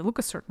 they look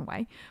a certain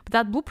way, but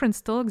that blueprint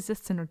still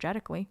exists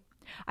energetically.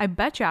 I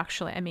bet you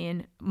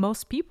actually,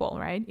 most people,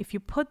 right? If you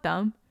put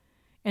them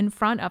in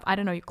front of,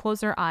 you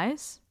close their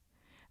eyes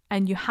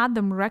and you had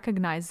them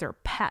recognize their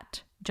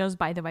pet just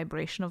by the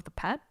vibration of the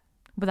pet,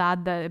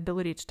 without the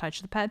ability to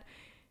touch the pet,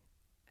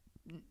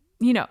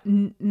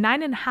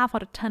 9.5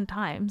 out of 10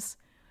 times,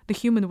 the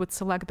human would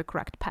select the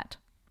correct pet.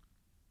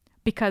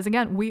 Because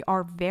again, we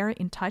are very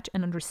in touch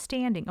and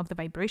understanding of the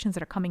vibrations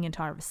that are coming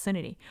into our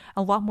vicinity,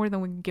 a lot more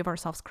than we give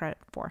ourselves credit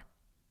for.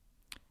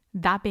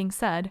 That being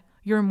said,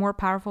 you're more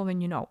powerful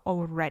than you know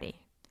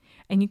already.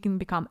 And you can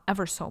become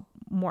ever so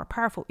more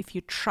powerful if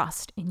you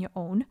trust in your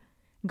own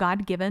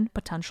God-given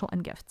potential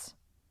and gifts.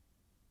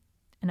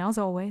 And as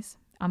always,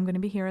 I'm going to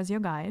be here as your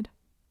guide.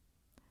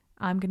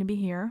 I'm going to be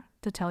here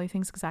to tell you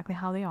things exactly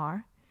how they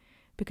are,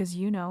 because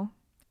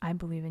I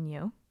believe in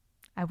you.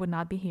 I would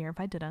not be here if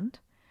I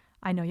didn't.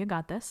 I know you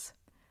got this.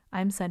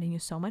 I'm sending you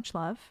so much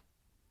love,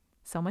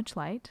 so much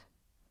light.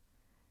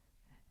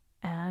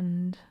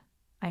 And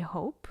I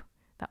hope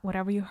that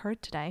whatever you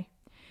heard today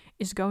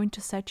is going to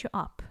set you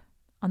up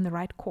on the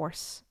right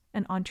course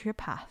and onto your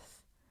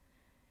path,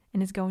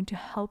 and is going to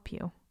help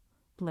you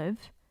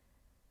live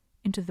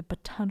into the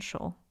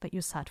potential that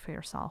you set for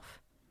yourself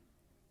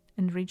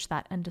and reach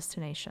that end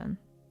destination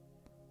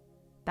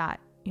that,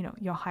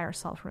 your higher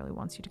self really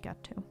wants you to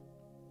get to.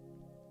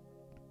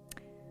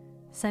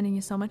 Sending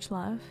you so much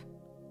love,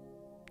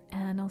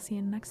 and I'll see you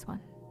in the next one.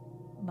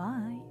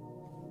 Bye.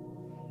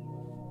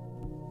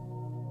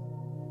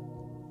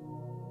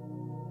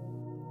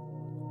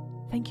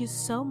 Thank you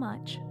so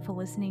much for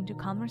listening to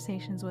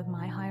Conversations with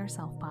My Higher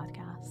Self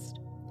podcast.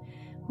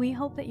 We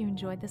hope that you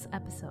enjoyed this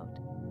episode.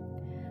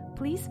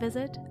 Please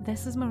visit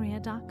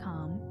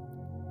thisismaria.com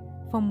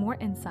for more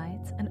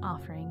insights and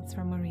offerings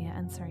from Maria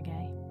and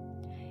Sergey.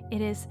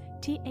 It is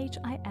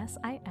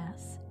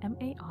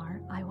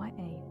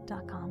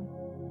thisismaria.com.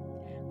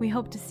 We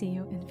hope to see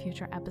you in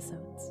future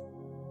episodes.